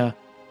Verdestia,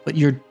 but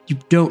you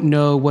don't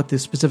know what the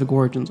specific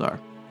origins are.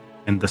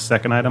 And the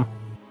second item?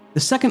 The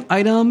second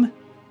item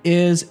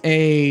is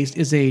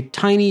a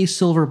tiny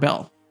silver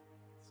bell.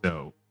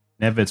 So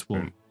Nevitz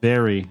will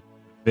very,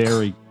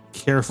 very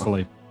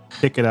carefully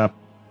pick it up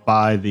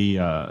by the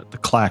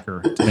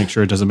clacker to make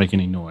sure it doesn't make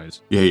any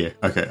noise. Yeah.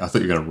 Okay, I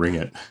thought you were going to ring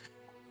it.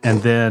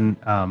 And then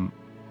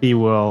he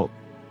will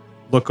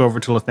look over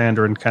to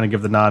Lathander and kind of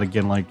give the nod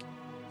again, like,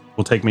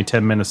 will take me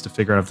 10 minutes to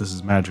figure out if this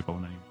is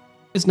magical.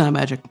 It's not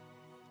magic.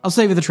 I'll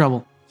save you the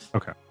trouble.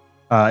 Okay.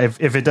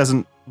 If it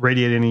doesn't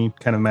radiate any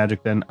kind of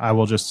magic, then I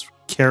will just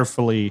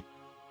carefully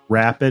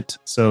wrap it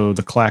so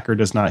the clacker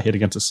does not hit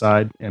against the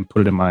side and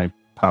put it in my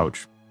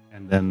pouch.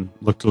 And then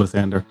look to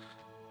Lathander.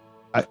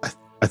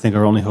 I think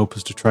our only hope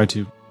is to try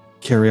to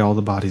carry all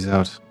the bodies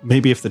out.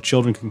 Maybe if the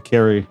children can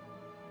carry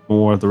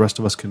more, the rest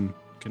of us can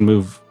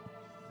move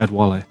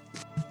Adwale.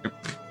 I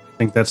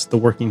think that's the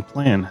working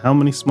plan. How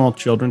many small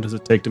children does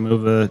it take to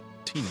move a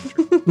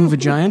teenager? Move a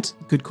giant?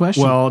 Good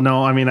question. Well,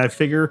 no, I mean, I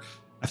figure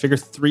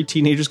 3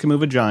 teenagers can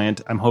move a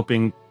giant. I'm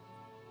hoping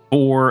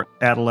 4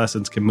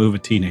 adolescents can move a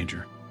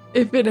teenager.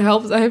 If it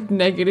helps, I have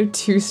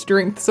 -2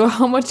 strength, so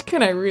how much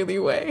can I really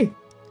weigh?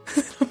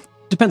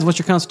 Depends. What's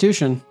your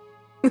constitution?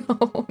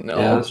 Oh, no.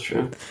 Yeah, that's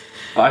true.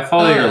 Well, I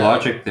follow your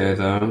logic there,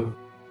 though.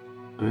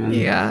 I mean,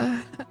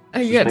 Yeah.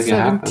 I Just got make it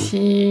happen.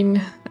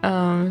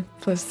 17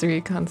 plus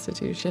 3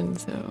 constitution,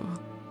 so...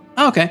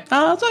 Okay. So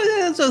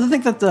I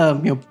think that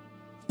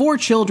 4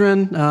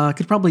 children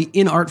could probably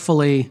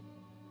inartfully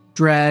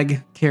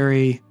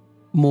carry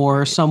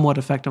more somewhat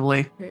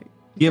effectively.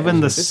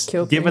 Given Just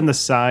killed me. the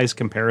size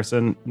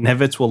comparison,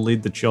 Nevitz will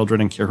lead the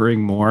children in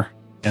carrying more.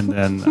 And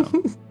then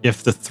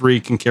if the 3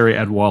 can carry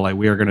Adwale,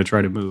 we are going to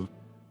try to move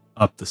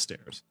up the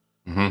stairs.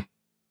 Mm-hmm.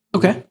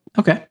 Okay.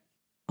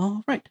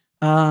 All right.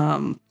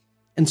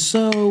 And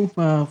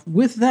so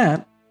with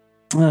that,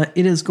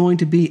 it is going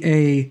to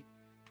be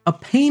a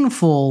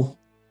painful,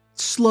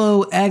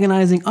 slow,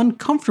 agonizing,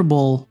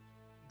 uncomfortable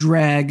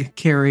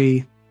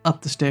carry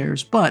up the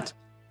stairs. But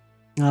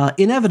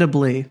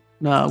inevitably,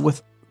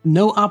 with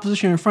no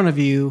opposition in front of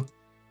you,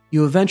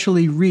 you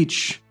eventually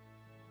reach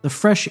the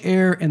fresh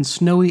air and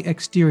snowy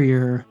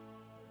exterior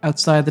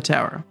outside the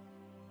tower.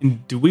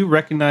 And do we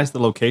recognize the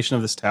location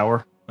of this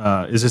tower?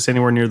 Is this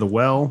anywhere near the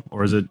well,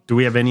 or is it? Do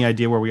we have any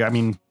idea where we? I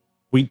mean,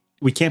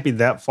 we can't be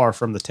that far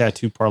from the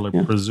tattoo parlor,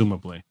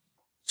 presumably.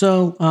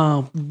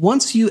 So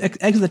once you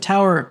exit the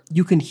tower,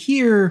 you can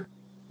hear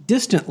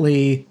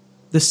distantly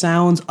the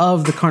sounds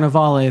of the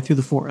Carnivale through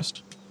the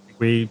forest.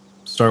 We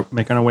start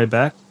making our way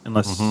back,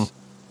 unless.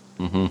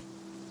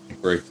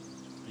 Great.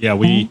 Yeah,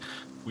 we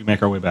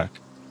make our way back.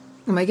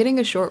 Am I getting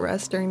a short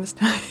rest during this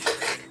time?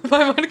 If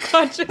I'm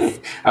unconscious?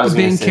 I was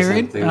Being going to say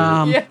carried.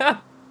 something.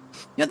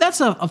 Yeah, that's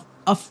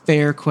a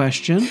fair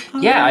question.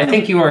 Yeah, I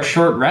think you are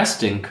short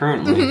resting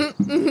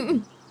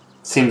currently.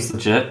 Seems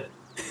legit.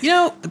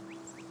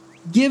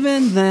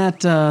 Given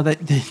that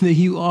that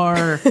you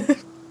are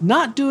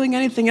not doing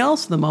anything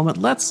else at the moment,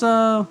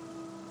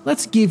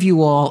 let's give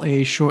you all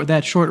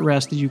that short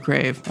rest that you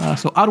crave.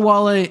 So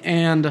Adwale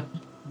and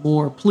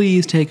more,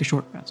 please take a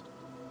short rest.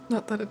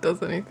 Not that it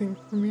does anything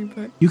for me,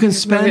 but... You can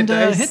Here's my spend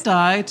dice. hit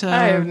die to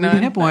I have regain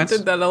none. hit points. I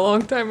did that a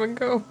long time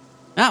ago.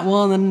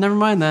 Well, then never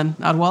mind then.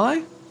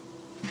 Adwale?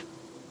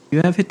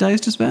 You have hit dice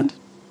to spend?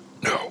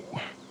 No.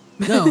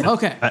 No,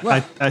 okay.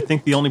 I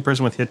think the only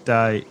person with hit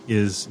die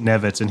is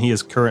Nevitz, and he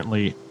is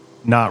currently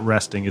not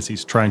resting as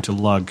he's trying to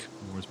lug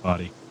Moore's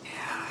body.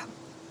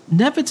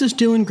 Nevitz is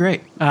doing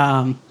great.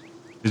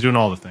 He's doing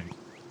all the things.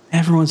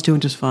 Everyone's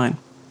doing just fine.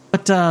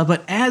 But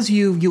as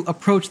you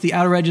approach the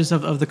outer edges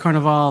of the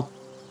Carnival,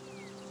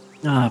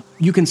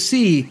 you can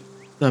see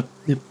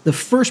the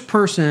first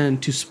person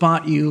to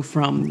spot you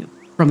from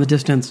the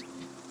distance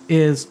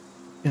is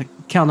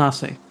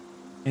Kalnase.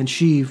 And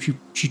she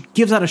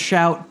gives out a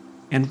shout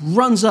and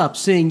runs up,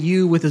 seeing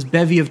you with this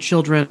bevy of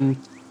children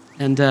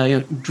and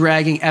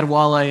dragging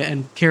Adwale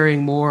and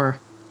carrying more.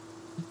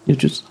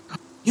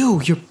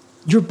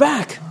 You're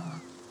back.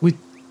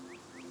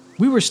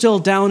 We were still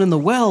down in the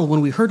well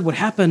when we heard what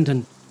happened,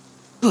 and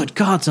good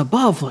gods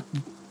above.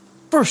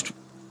 First,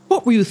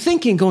 what were you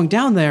thinking going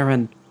down there,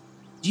 and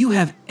do you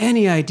have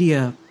any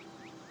idea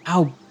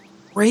how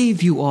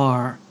brave you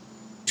are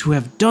to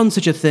have done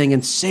such a thing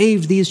and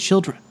saved these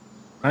children?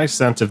 I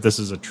sense if this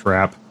is a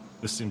trap.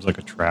 This seems like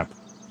a trap.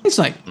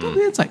 Insight.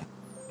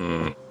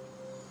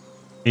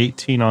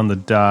 18 on the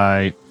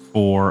die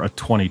for a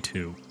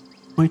 22.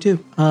 22.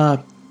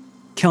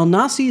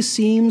 Kalnase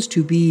seems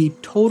to be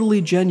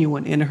totally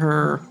genuine in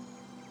her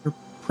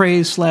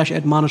praise /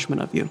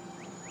 admonishment of you.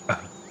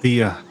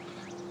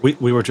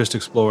 We were just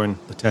exploring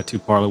the tattoo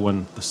parlor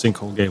when the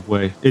sinkhole gave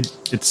way.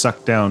 It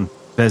sucked down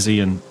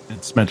Bezzy and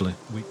Smedley.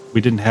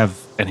 We didn't have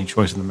any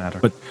choice in the matter.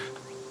 But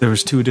there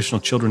was 2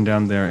 additional children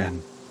down there,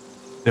 and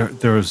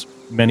there was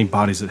many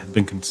bodies that had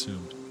been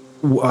consumed.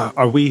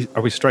 Are we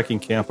striking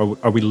camp?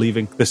 Are we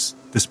leaving this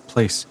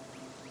place?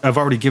 I've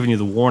already given you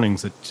the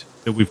warnings that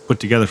we've put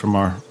together from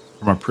our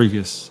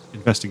previous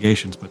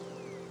investigations, but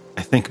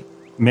I think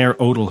Mayor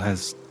Odell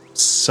has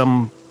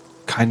some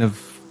kind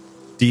of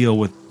deal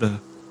with the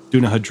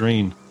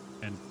Dunahadreen,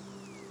 and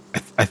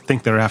I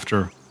think they're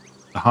after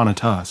the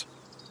Hanataz.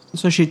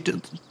 So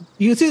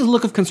you see the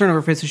look of concern on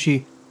her face as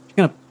she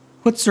kind of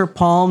puts her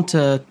palm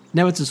to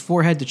Nevitz's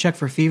forehead to check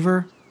for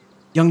fever.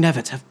 Young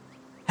Nevitz,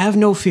 have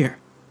no fear.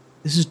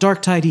 This is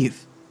Darktide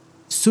Eve.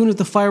 As soon as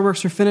the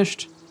fireworks are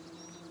finished,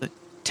 the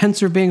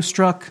tents are being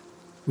struck,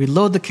 we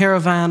load the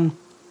caravan,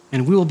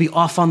 and we will be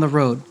off on the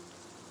road.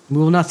 We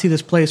will not see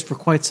this place for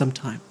quite some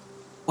time.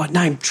 What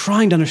I'm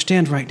trying to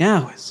understand right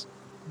now is,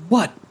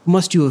 what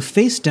must you have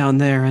faced down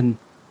there? And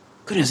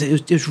goodness,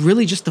 it was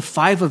really just the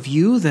 5 of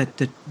you that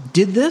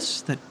did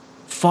this, that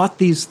fought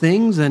these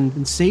things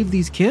and saved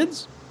these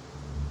kids?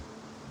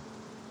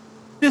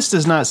 This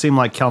does not seem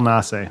like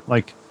Kelnase.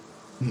 Like,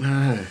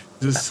 No.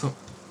 This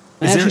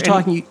As you're there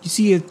talking, you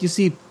see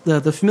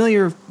the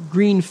familiar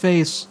green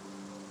face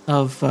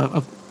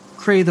of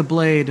Cray the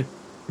Blade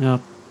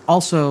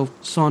also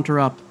saunter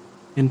up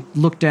and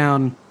look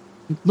down,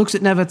 looks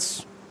at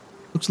Nevitz,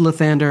 looks at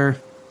Lathander,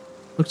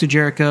 looks at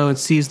Jericho, and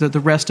sees the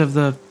rest of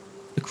the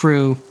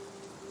crew.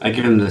 I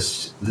give him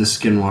this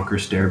skinwalker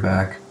stare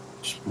back,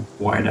 just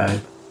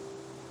wide-eyed.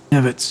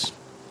 Nevitz,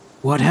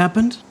 what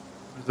happened?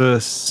 the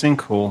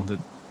sinkhole that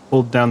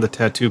pulled down the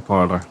tattoo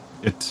parlor.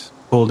 It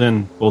pulled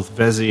in both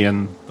Vezi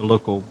and the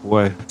local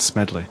boy,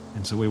 Smedley.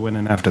 And so we went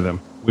in after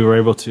them. We were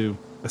able to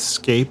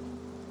escape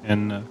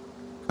and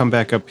come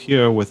back up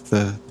here with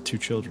the 2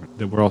 children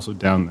that were also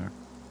down there.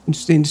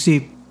 Interesting to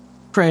see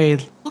Cray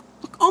look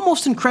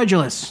almost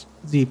incredulous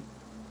as he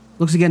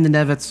looks again to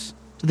Nevitz,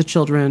 to the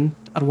children,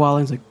 to Adwale,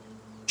 and he's like,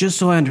 just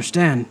so I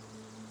understand,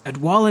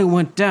 Adwale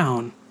went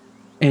down,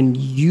 and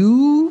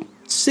you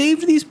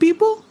saved these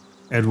people?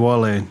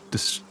 Adwale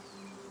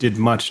did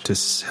much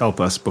to help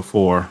us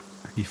before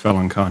he fell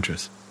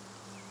unconscious.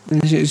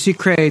 And you see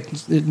Cray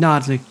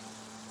nods like,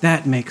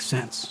 that makes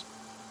sense.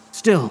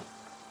 Still,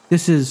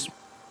 this is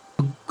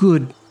a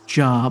good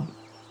job,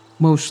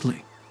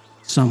 mostly,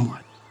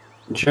 somewhat.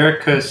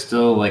 Jericho's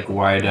still like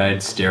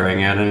wide-eyed,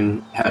 staring at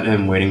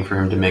him, waiting for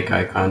him to make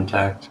eye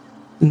contact.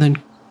 And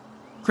then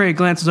Cray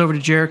glances over to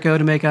Jericho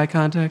to make eye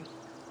contact.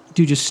 The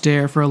two just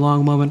stare for a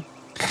long moment.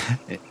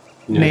 It's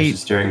a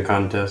staring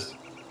contest.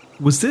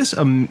 Was this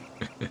slightly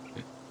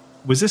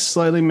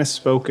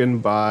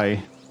misspoken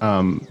by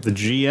the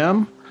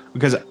GM?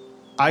 Because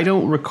I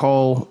don't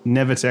recall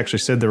Nevitz actually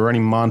said there were any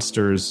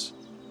monsters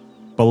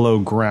below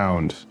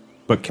ground,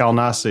 but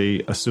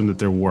Kalnasi assumed that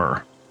there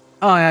were.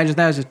 Oh, I just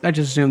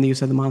assumed that you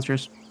said the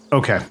monsters.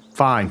 Okay,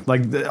 fine.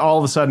 Like all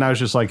of a sudden, I was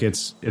just like,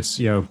 it's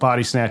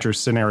body snatcher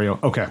scenario.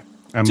 Okay,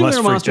 I'm Two less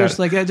little freaked monsters. out.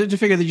 Like I did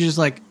figure that you just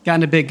like got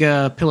in a big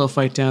pillow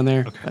fight down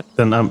there. Okay.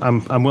 Then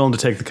I'm willing to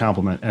take the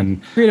compliment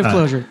and Creative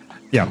closure.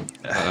 Yeah.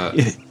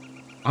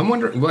 I'm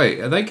wondering. Wait,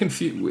 are they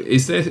confused?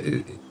 Is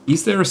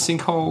there a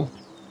sinkhole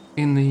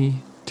in the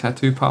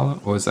tattoo parlor,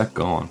 or is that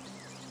gone?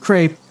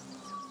 Cray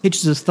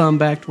hitches his thumb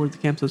back toward the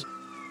camp. Says,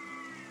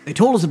 "They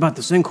told us about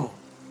the sinkhole.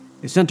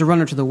 They sent a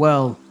runner to the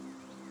well.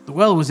 The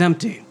well was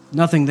empty.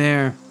 Nothing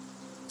there.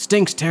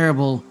 Stinks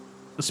terrible.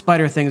 The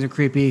spider things are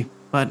creepy,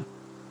 but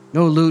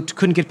no loot.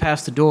 Couldn't get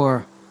past the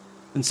door.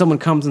 Then someone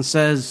comes and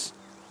says,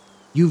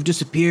 'You've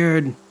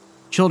disappeared.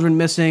 Children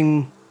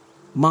missing.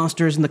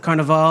 Monsters in the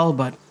carnival,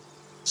 but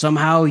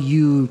somehow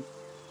you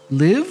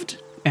lived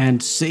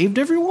and saved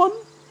everyone?'"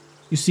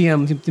 You see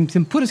him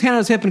put his hand on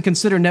his hip and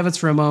consider Nevitz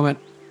for a moment.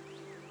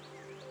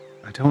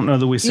 I don't know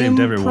that we saved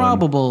everyone.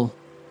 Improbable,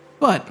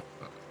 but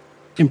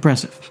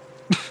impressive.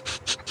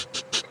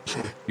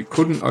 You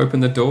couldn't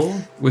open the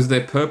door? Was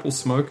there purple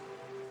smoke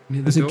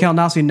near the As door?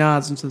 Kalnasi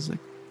nods and says,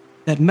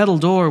 "That metal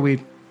door, we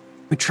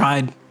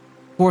tried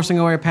forcing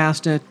our way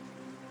past it.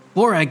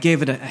 Borak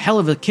gave it a hell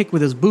of a kick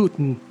with his boot,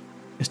 and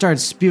it started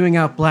spewing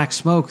out black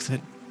smoke that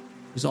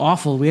was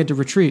awful. We had to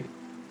retreat."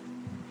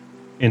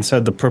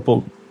 Inside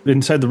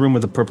the room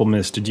with the purple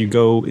mist, did you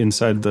go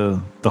inside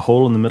the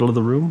hole in the middle of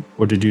the room,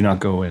 or did you not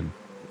go in?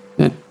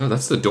 No,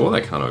 that's the door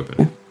they can't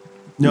open.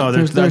 No,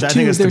 There's I think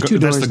two that's the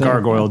doors there.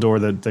 gargoyle door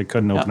that they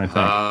couldn't open, I think.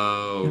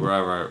 Oh,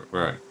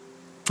 right.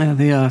 And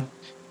the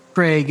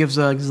Cray gives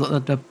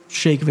a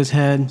shake of his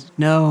head.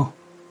 "No,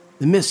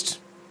 the mist,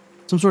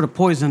 some sort of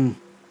poison.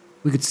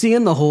 We could see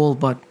in the hole,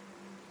 but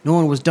no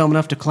one was dumb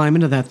enough to climb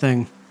into that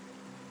thing."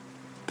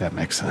 That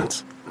makes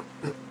sense.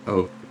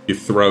 Oh, you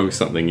throw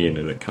something in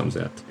and it comes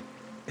out.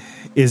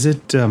 Is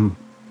it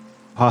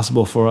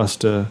possible for us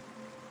to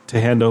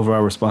hand over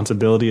our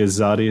responsibility as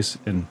Zadis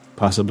and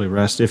possibly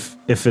rest? If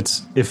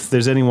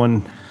there's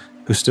anyone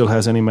who still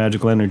has any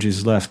magical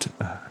energies left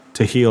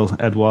to heal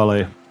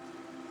Adwale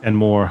and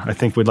more, I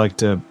think we'd like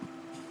to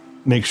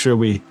make sure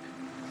we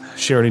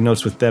share any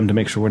notes with them to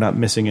make sure we're not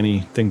missing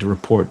anything to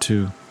report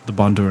to the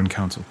Bonduran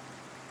Council.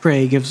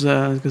 Cray gives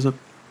a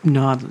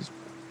nod. As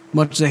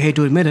much as I hate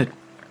to admit it,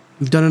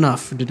 we've done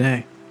enough for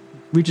today.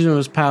 Reaches into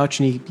his pouch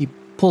and he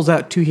pulls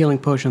out 2 healing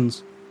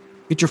potions.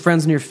 Get your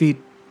friends on your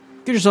feet.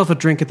 Get yourself a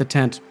drink at the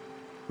tent.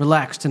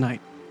 Relax tonight.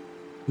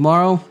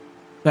 Tomorrow,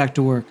 back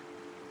to work.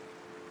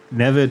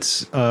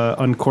 Nevitz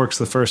uncorks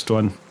the first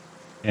one,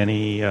 and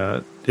he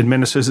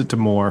administers it to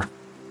Moore.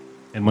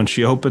 And when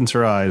she opens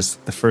her eyes,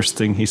 the first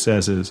thing he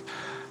says is,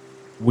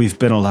 "We've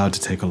been allowed to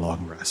take a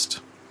long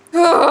rest."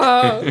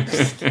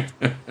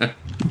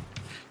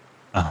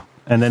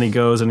 And then he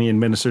goes and he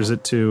administers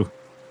it to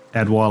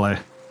Adwale.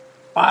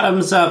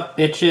 Bottoms up,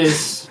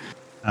 bitches.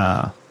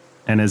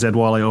 And as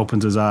Adwale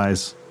opens his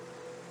eyes,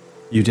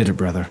 "You did it,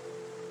 brother.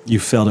 You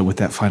filled it with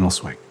that final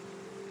swing."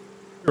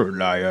 You're a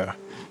liar.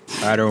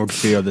 I don't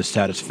feel the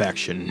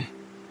satisfaction.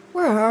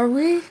 Where are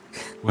we?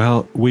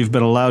 Well, we've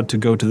been allowed to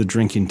go to the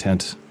drinking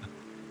tent.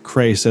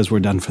 Cray says we're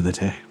done for the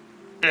day.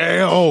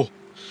 Ale!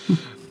 I'm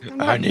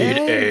I not need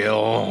dead.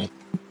 ale.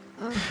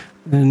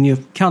 And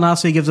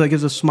Kalnase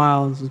gives a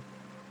smile and says,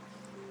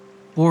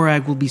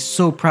 Borag will be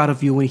so proud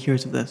of you when he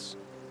hears of this.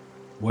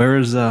 Where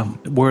is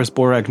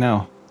Borag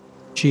now?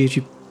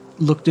 She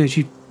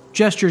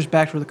gestures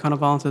back toward the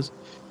carnival and says,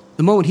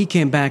 the moment he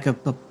came back, a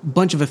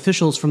bunch of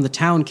officials from the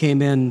town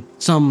came in,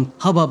 some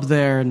hubbub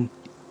there, and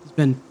he's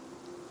been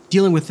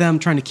dealing with them,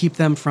 trying to keep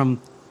them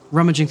from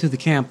rummaging through the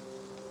camp.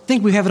 I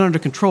think we have it under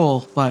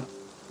control, but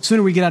the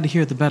sooner we get out of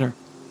here, the better.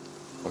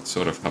 What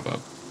sort of hubbub?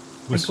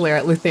 I glare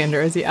at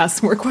Luthander as he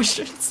asks more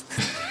questions.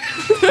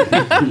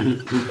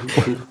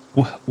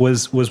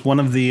 Was one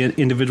of the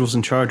individuals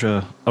in charge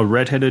a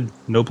red-headed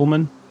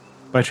nobleman,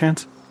 by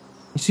chance?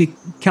 You see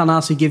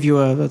Kalnase give you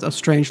a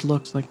strange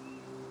look. It's like,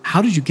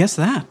 how did you guess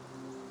that?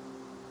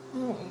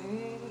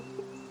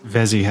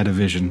 Vezi had a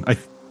vision.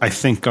 I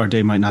think our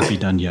day might not be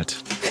done yet.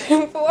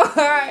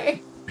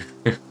 Why?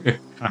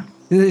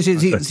 You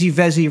see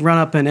Vezi run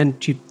up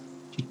and she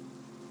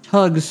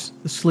tugs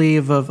the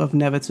sleeve of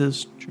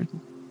Nevitz's shirt.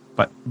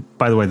 But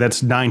by the way,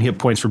 that's 9 hit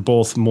points for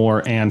both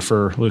Moore and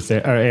for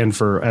and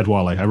for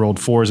Adwale. I rolled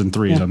 4s and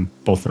 3s on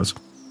both those.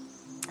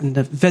 And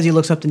Vezi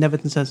looks up to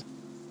Nevitz and says,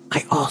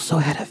 I also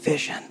had a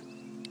vision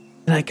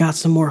that I got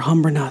some more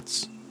Humber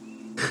nuts.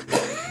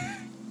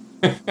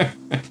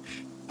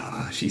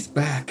 She's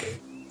back.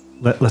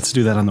 Let's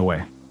do that on the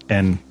way.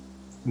 And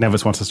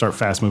Nevis wants to start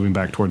fast moving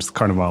back towards the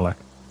Carnivale.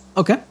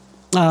 Okay.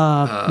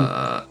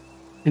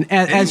 And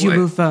as you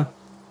anyway. move,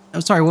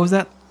 I'm sorry, what was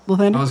that,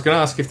 Luthander? I was going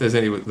to ask if there's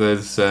any.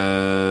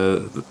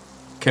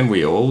 Can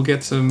we all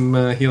get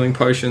some healing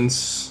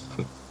potions?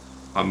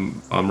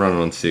 I'm running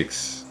on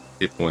 6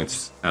 hit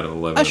points out of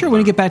 11. Sure, when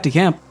you get back to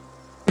camp.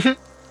 Fine.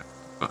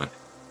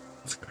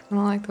 Let's go. I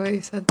don't like the way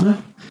you said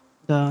that.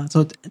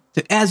 So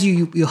as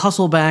you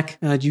hustle back,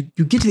 you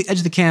get to the edge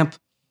of the camp.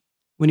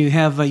 When you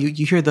have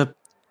you hear the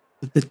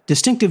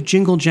distinctive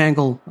jingle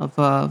jangle of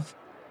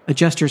a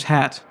jester's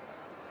hat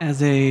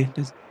as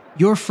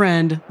your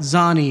friend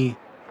Zani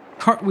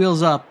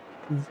cartwheels up.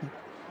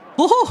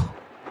 Oh,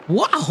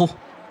 wow!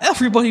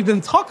 Everybody's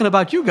been talking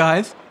about you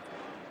guys.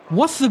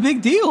 What's the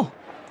big deal?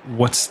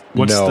 What's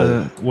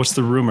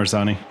the rumor,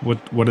 Zani?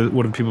 What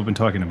have people been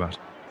talking about?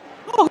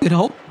 Oh,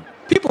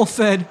 people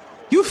said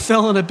you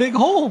fell in a big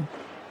hole.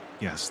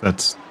 Yes,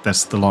 that's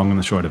the long and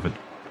the short of it.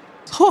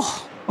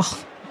 Oh, well,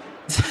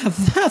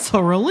 that's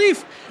a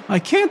relief. I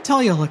can't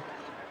tell you,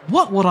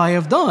 what would I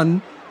have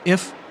done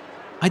if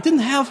I didn't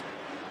have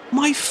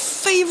my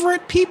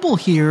favorite people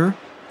here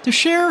to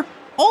share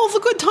all the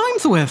good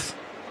times with?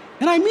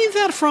 And I mean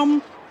that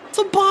from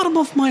the bottom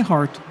of my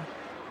heart.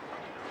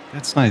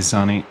 That's nice,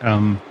 Zani.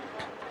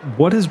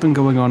 What has been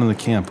going on in the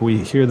camp? We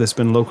hear there's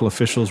been local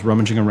officials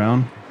rummaging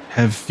around.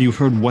 Have you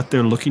heard what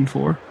they're looking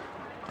for?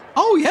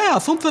 Oh, yeah,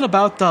 something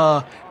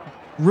about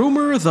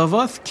rumors of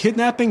us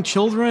kidnapping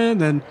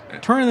children and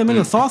turning them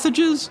into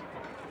sausages.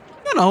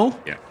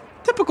 Yeah.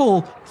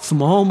 Typical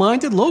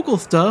small-minded local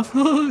stuff.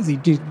 He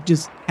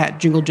just hat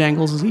jingle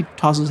jangles as he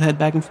tosses his head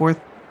back and forth.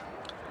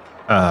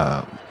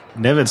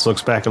 Nevitz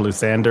looks back at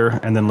Luthander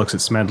and then looks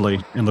at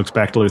Smedley and looks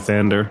back to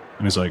Luthander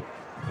and he's like,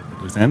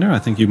 Luthander, I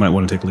think you might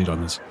want to take a lead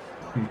on this.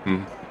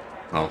 Mm-hmm.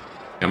 Oh,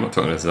 I'm not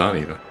talking to Zan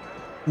either.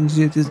 And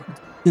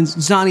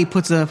Zani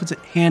puts a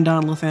hand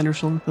on Luthander's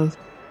shoulder and says,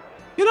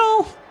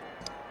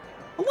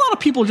 a lot of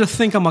people just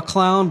think I'm a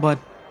clown, but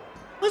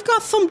I've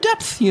got some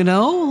depth,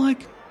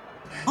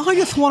 I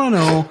just want to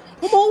know.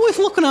 I'm always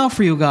looking out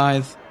for you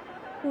guys.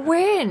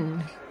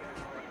 When?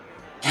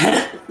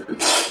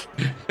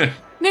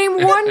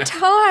 Name one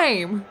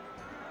time.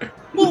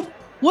 Well,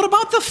 what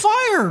about the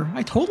fire?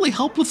 I totally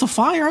helped with the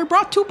fire. I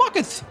brought 2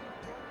 buckets.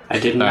 I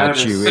didn't That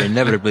notice. you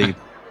inevitably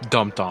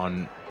dumped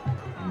on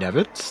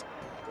Nevitz?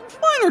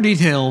 Minor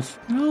details.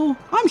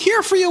 I'm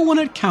here for you when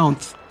it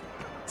counts.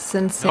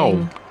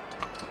 Sensing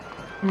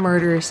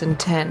murderous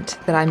intent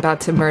that I'm about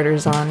to murder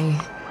Zani,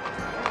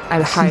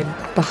 I hide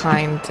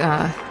behind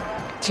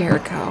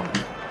Jericho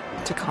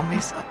to calm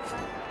myself.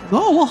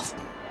 Oh,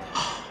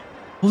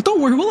 well,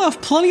 don't worry. We'll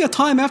have plenty of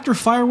time after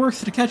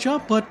fireworks to catch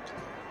up, but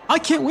I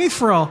can't wait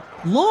for a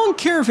long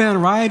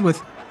caravan ride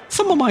with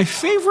some of my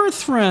favorite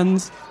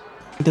friends.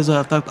 He does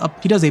a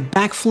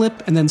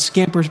backflip and then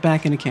scampers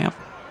back into camp.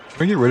 Can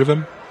we get rid of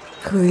him?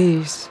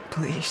 Please.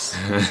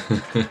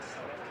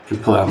 You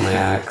pull out my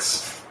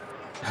axe.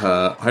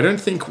 I don't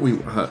think we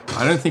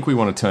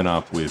want to turn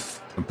up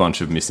with a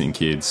bunch of missing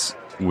kids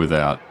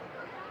without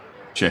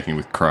checking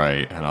with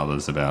Cray and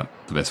others about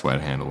the best way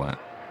to handle that.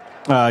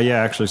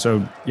 Yeah, actually,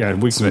 so, yeah,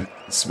 we can...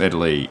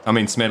 Smedley. I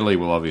mean, Smedley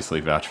will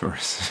obviously vouch for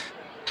us.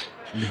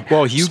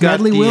 Well, you got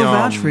Smedley the, will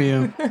vouch for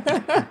you.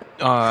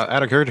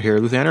 Out of character here,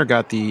 Luthander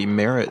got the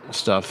merit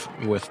stuff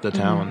with the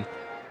town.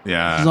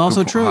 Yeah. This is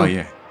also true. Oh,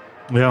 yeah.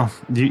 Well,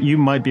 you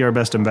might be our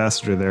best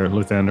ambassador there,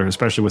 Luthander,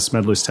 especially with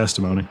Smedley's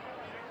testimony.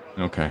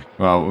 Okay.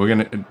 Well, we're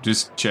going to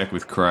just check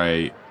with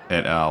Cray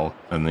et al.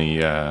 And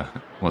the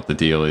what the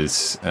deal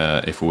is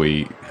if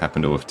we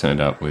happen to have turned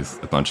up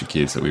with a bunch of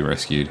kids that we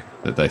rescued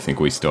that they think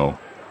we stole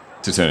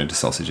to turn into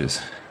sausages.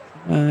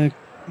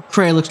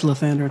 Cray looks to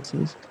Lathander and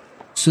says,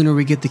 "Sooner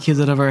we get the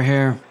kids out of our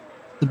hair,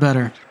 the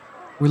better.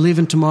 We're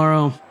leaving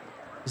tomorrow.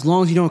 As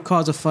long as you don't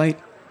cause a fight,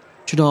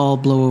 it should all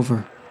blow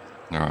over."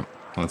 All right.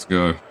 Let's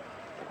go.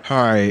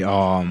 Hi,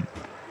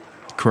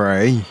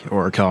 Cray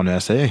or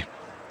Kalnese.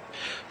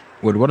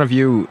 Would one of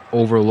you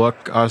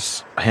overlook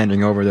us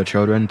handing over the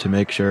children to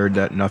make sure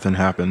that nothing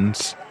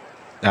happens?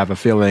 I have a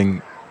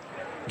feeling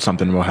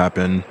something will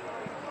happen,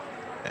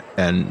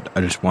 and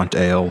I just want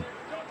ale.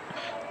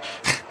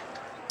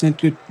 And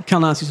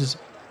Kalnasi says,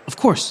 "Of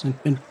course,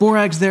 and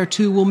Borag's there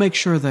too. We'll make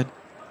sure that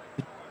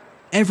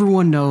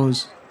everyone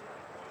knows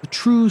the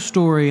true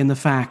story and the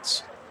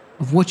facts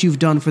of what you've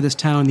done for this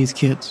town and these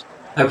kids."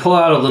 I pull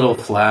out a little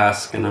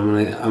flask and I'm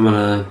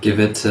gonna give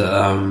it to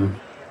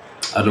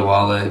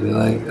Adewale and be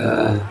like,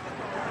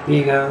 here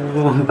you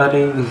go,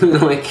 buddy.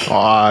 Like, Oh,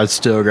 I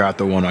still got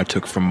the one I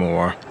took from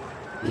Moore.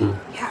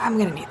 Yeah, I'm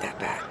gonna need that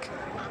back.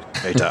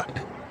 Later,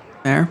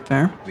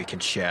 Fair. we can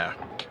share.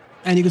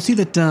 And you can see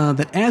that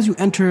that as you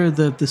enter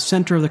the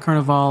center of the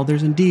carnival,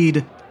 there's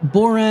indeed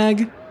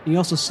Borag. You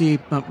also see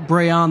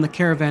Breon, the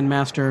caravan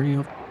master,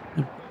 an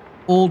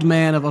old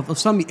man of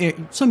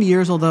some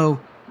years, although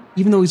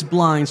even though he's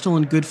blind, still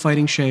in good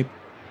fighting shape.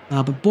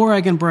 But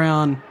Borag and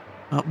Breon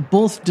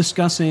both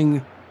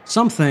discussing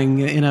something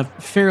in a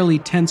fairly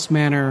tense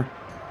manner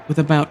with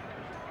about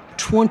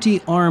 20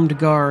 armed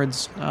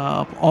guards,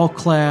 all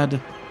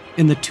clad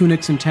in the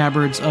tunics and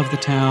tabards of the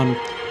town,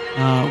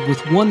 with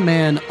one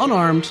man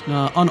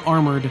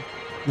unarmored,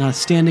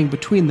 standing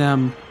between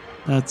them,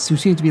 who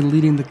seems to be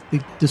leading the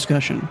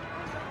discussion.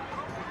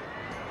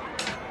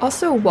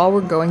 Also, while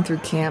we're going through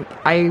camp,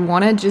 I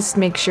want to just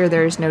make sure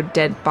there's no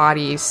dead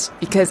bodies,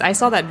 because I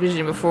saw that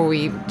vision before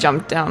we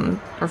jumped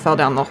down or fell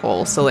down the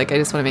hole, so I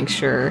just want to make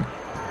sure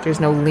there's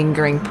no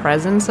lingering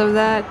presence of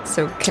that.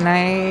 So can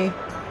I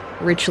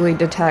ritually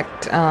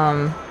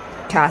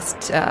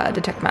cast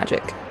detect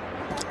magic?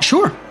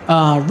 Sure.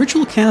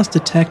 Ritual cast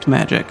detect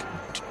magic.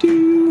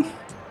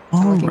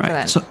 All Looking for right.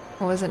 that. So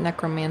What was it?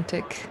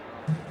 Necromantic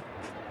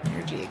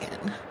energy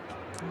again.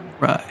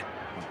 right.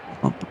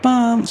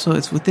 So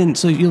it's within.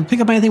 So you'll pick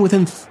up anything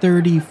within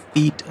 30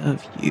 feet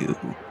of you.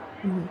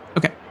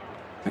 Okay.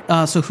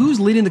 So who's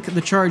leading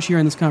the charge here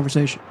in this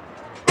conversation?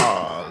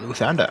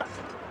 Luthander.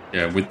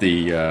 Yeah, with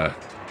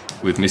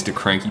Mr.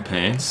 Cranky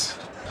Pants.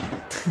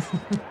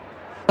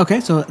 Okay.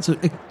 So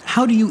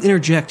how do you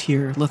interject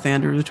here,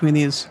 Lathander, between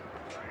these,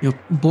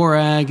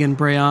 Borag and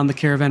Breon, the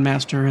caravan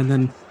master, and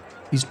then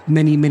these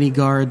many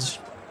guards?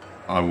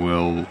 I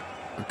will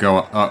go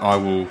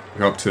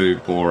up to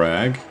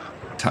Borag,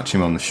 touch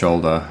him on the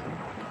shoulder,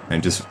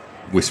 and just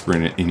whisper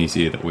in his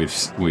ear that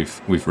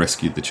we've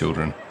rescued the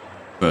children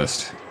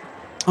first.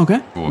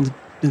 Okay. Cool.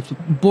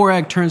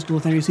 Borag turns to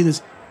Lathander. You see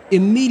this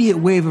immediate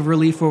wave of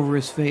relief over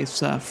his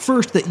face.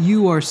 First, that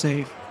you are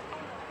safe,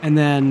 and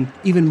then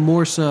even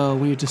more so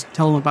when you just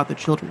tell him about the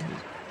children.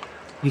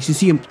 You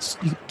see him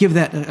give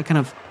that a kind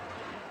of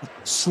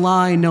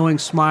sly, knowing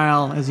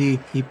smile as he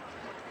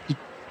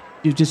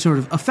just sort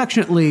of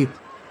affectionately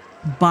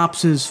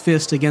bops his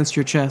fist against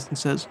your chest and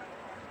says,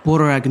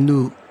 "Borag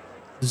knew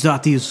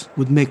Zatis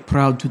would make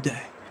proud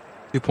today."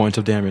 2 points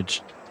of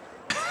damage.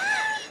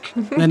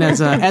 And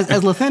as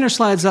Lathander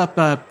slides up,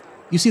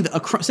 you see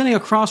standing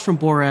across from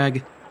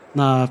Borag,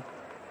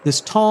 this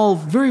tall,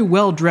 very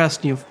well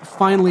dressed,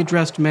 finely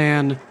dressed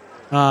man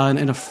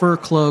in a fur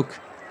cloak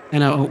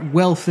and a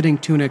well-fitting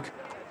tunic,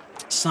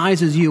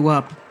 sizes you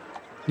up,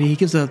 and he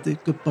gives a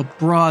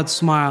broad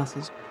smile.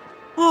 Says,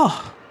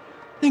 "Oh,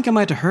 I think I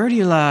might have heard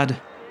you, lad.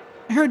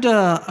 I heard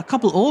a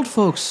couple old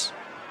folks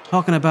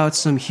talking about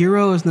some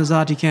heroes in the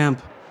Zati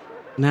camp,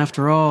 and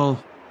after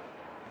all,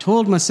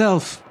 told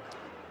myself,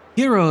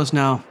 heroes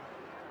now,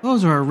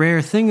 those are a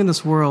rare thing in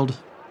this world.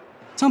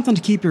 Something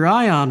to keep your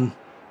eye on.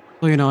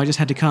 So, I just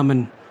had to come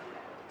and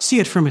see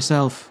it for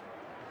myself."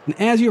 And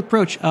as you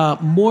approach,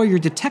 your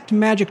detect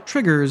magic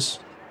triggers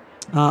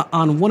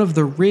on one of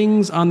the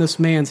rings on this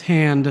man's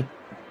hand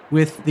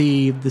with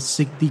the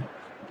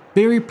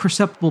very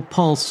perceptible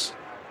pulse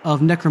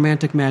of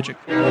necromantic magic.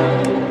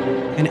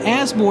 And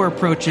as Moore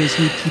approaches,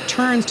 he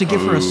turns to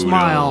give her a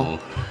smile. No.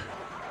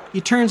 He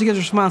turns to give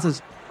her a smile and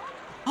says,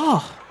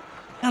 "Oh,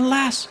 and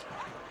lass,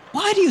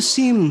 why do you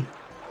seem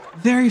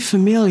very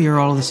familiar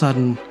all of a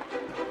sudden?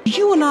 Do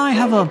you and I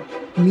have a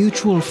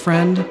mutual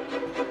friend?"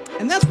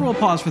 And that's where we'll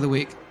pause for the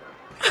week.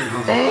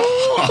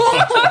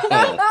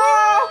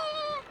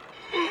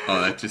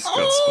 Oh, that just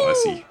got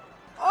spicy.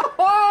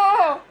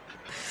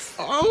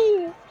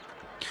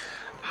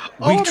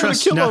 We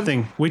trust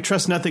nothing. We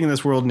trust nothing in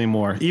this world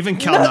anymore. Even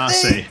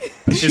Kalnase.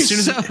 As soon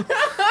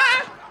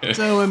as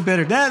so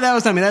embittered. That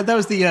was, I mean, that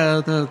was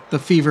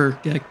the fever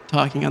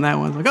talking on that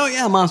one. Like, oh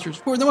yeah, monsters.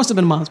 Of course, there must have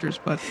been monsters,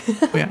 but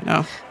yeah,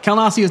 no.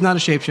 Kalnase is not a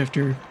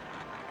shapeshifter.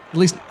 At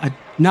least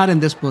not in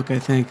this book, I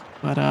think.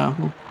 But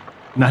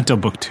not until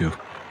book 2.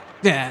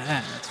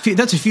 Yeah,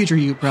 that's a future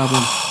you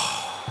problem.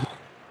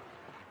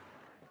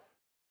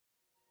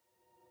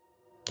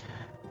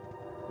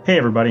 Hey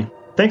everybody,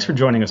 thanks for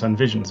joining us on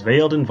Visions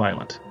Veiled and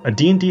Violent, a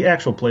D&D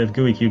actual play of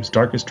GUICube's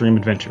Darkest Dream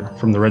adventure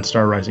from the Red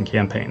Star Rising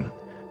campaign.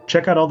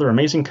 Check out all their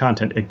amazing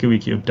content at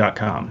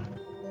GUICube.com.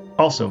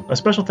 Also, a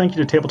special thank you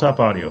to Tabletop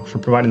Audio for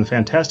providing the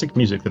fantastic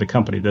music that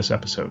accompanied this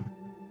episode.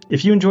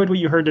 If you enjoyed what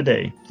you heard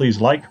today,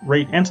 please like,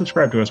 rate, and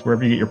subscribe to us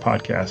wherever you get your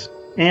podcasts.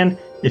 And,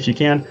 if you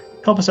can,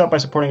 help us out by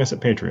supporting us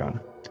at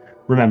Patreon.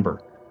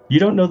 Remember, you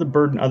don't know the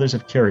burden others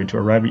have carried to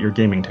arrive at your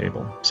gaming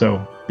table,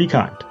 so be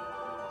kind.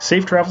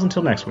 Safe travels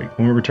until next week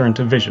when we return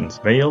to Visions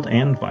Veiled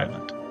and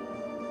Violent.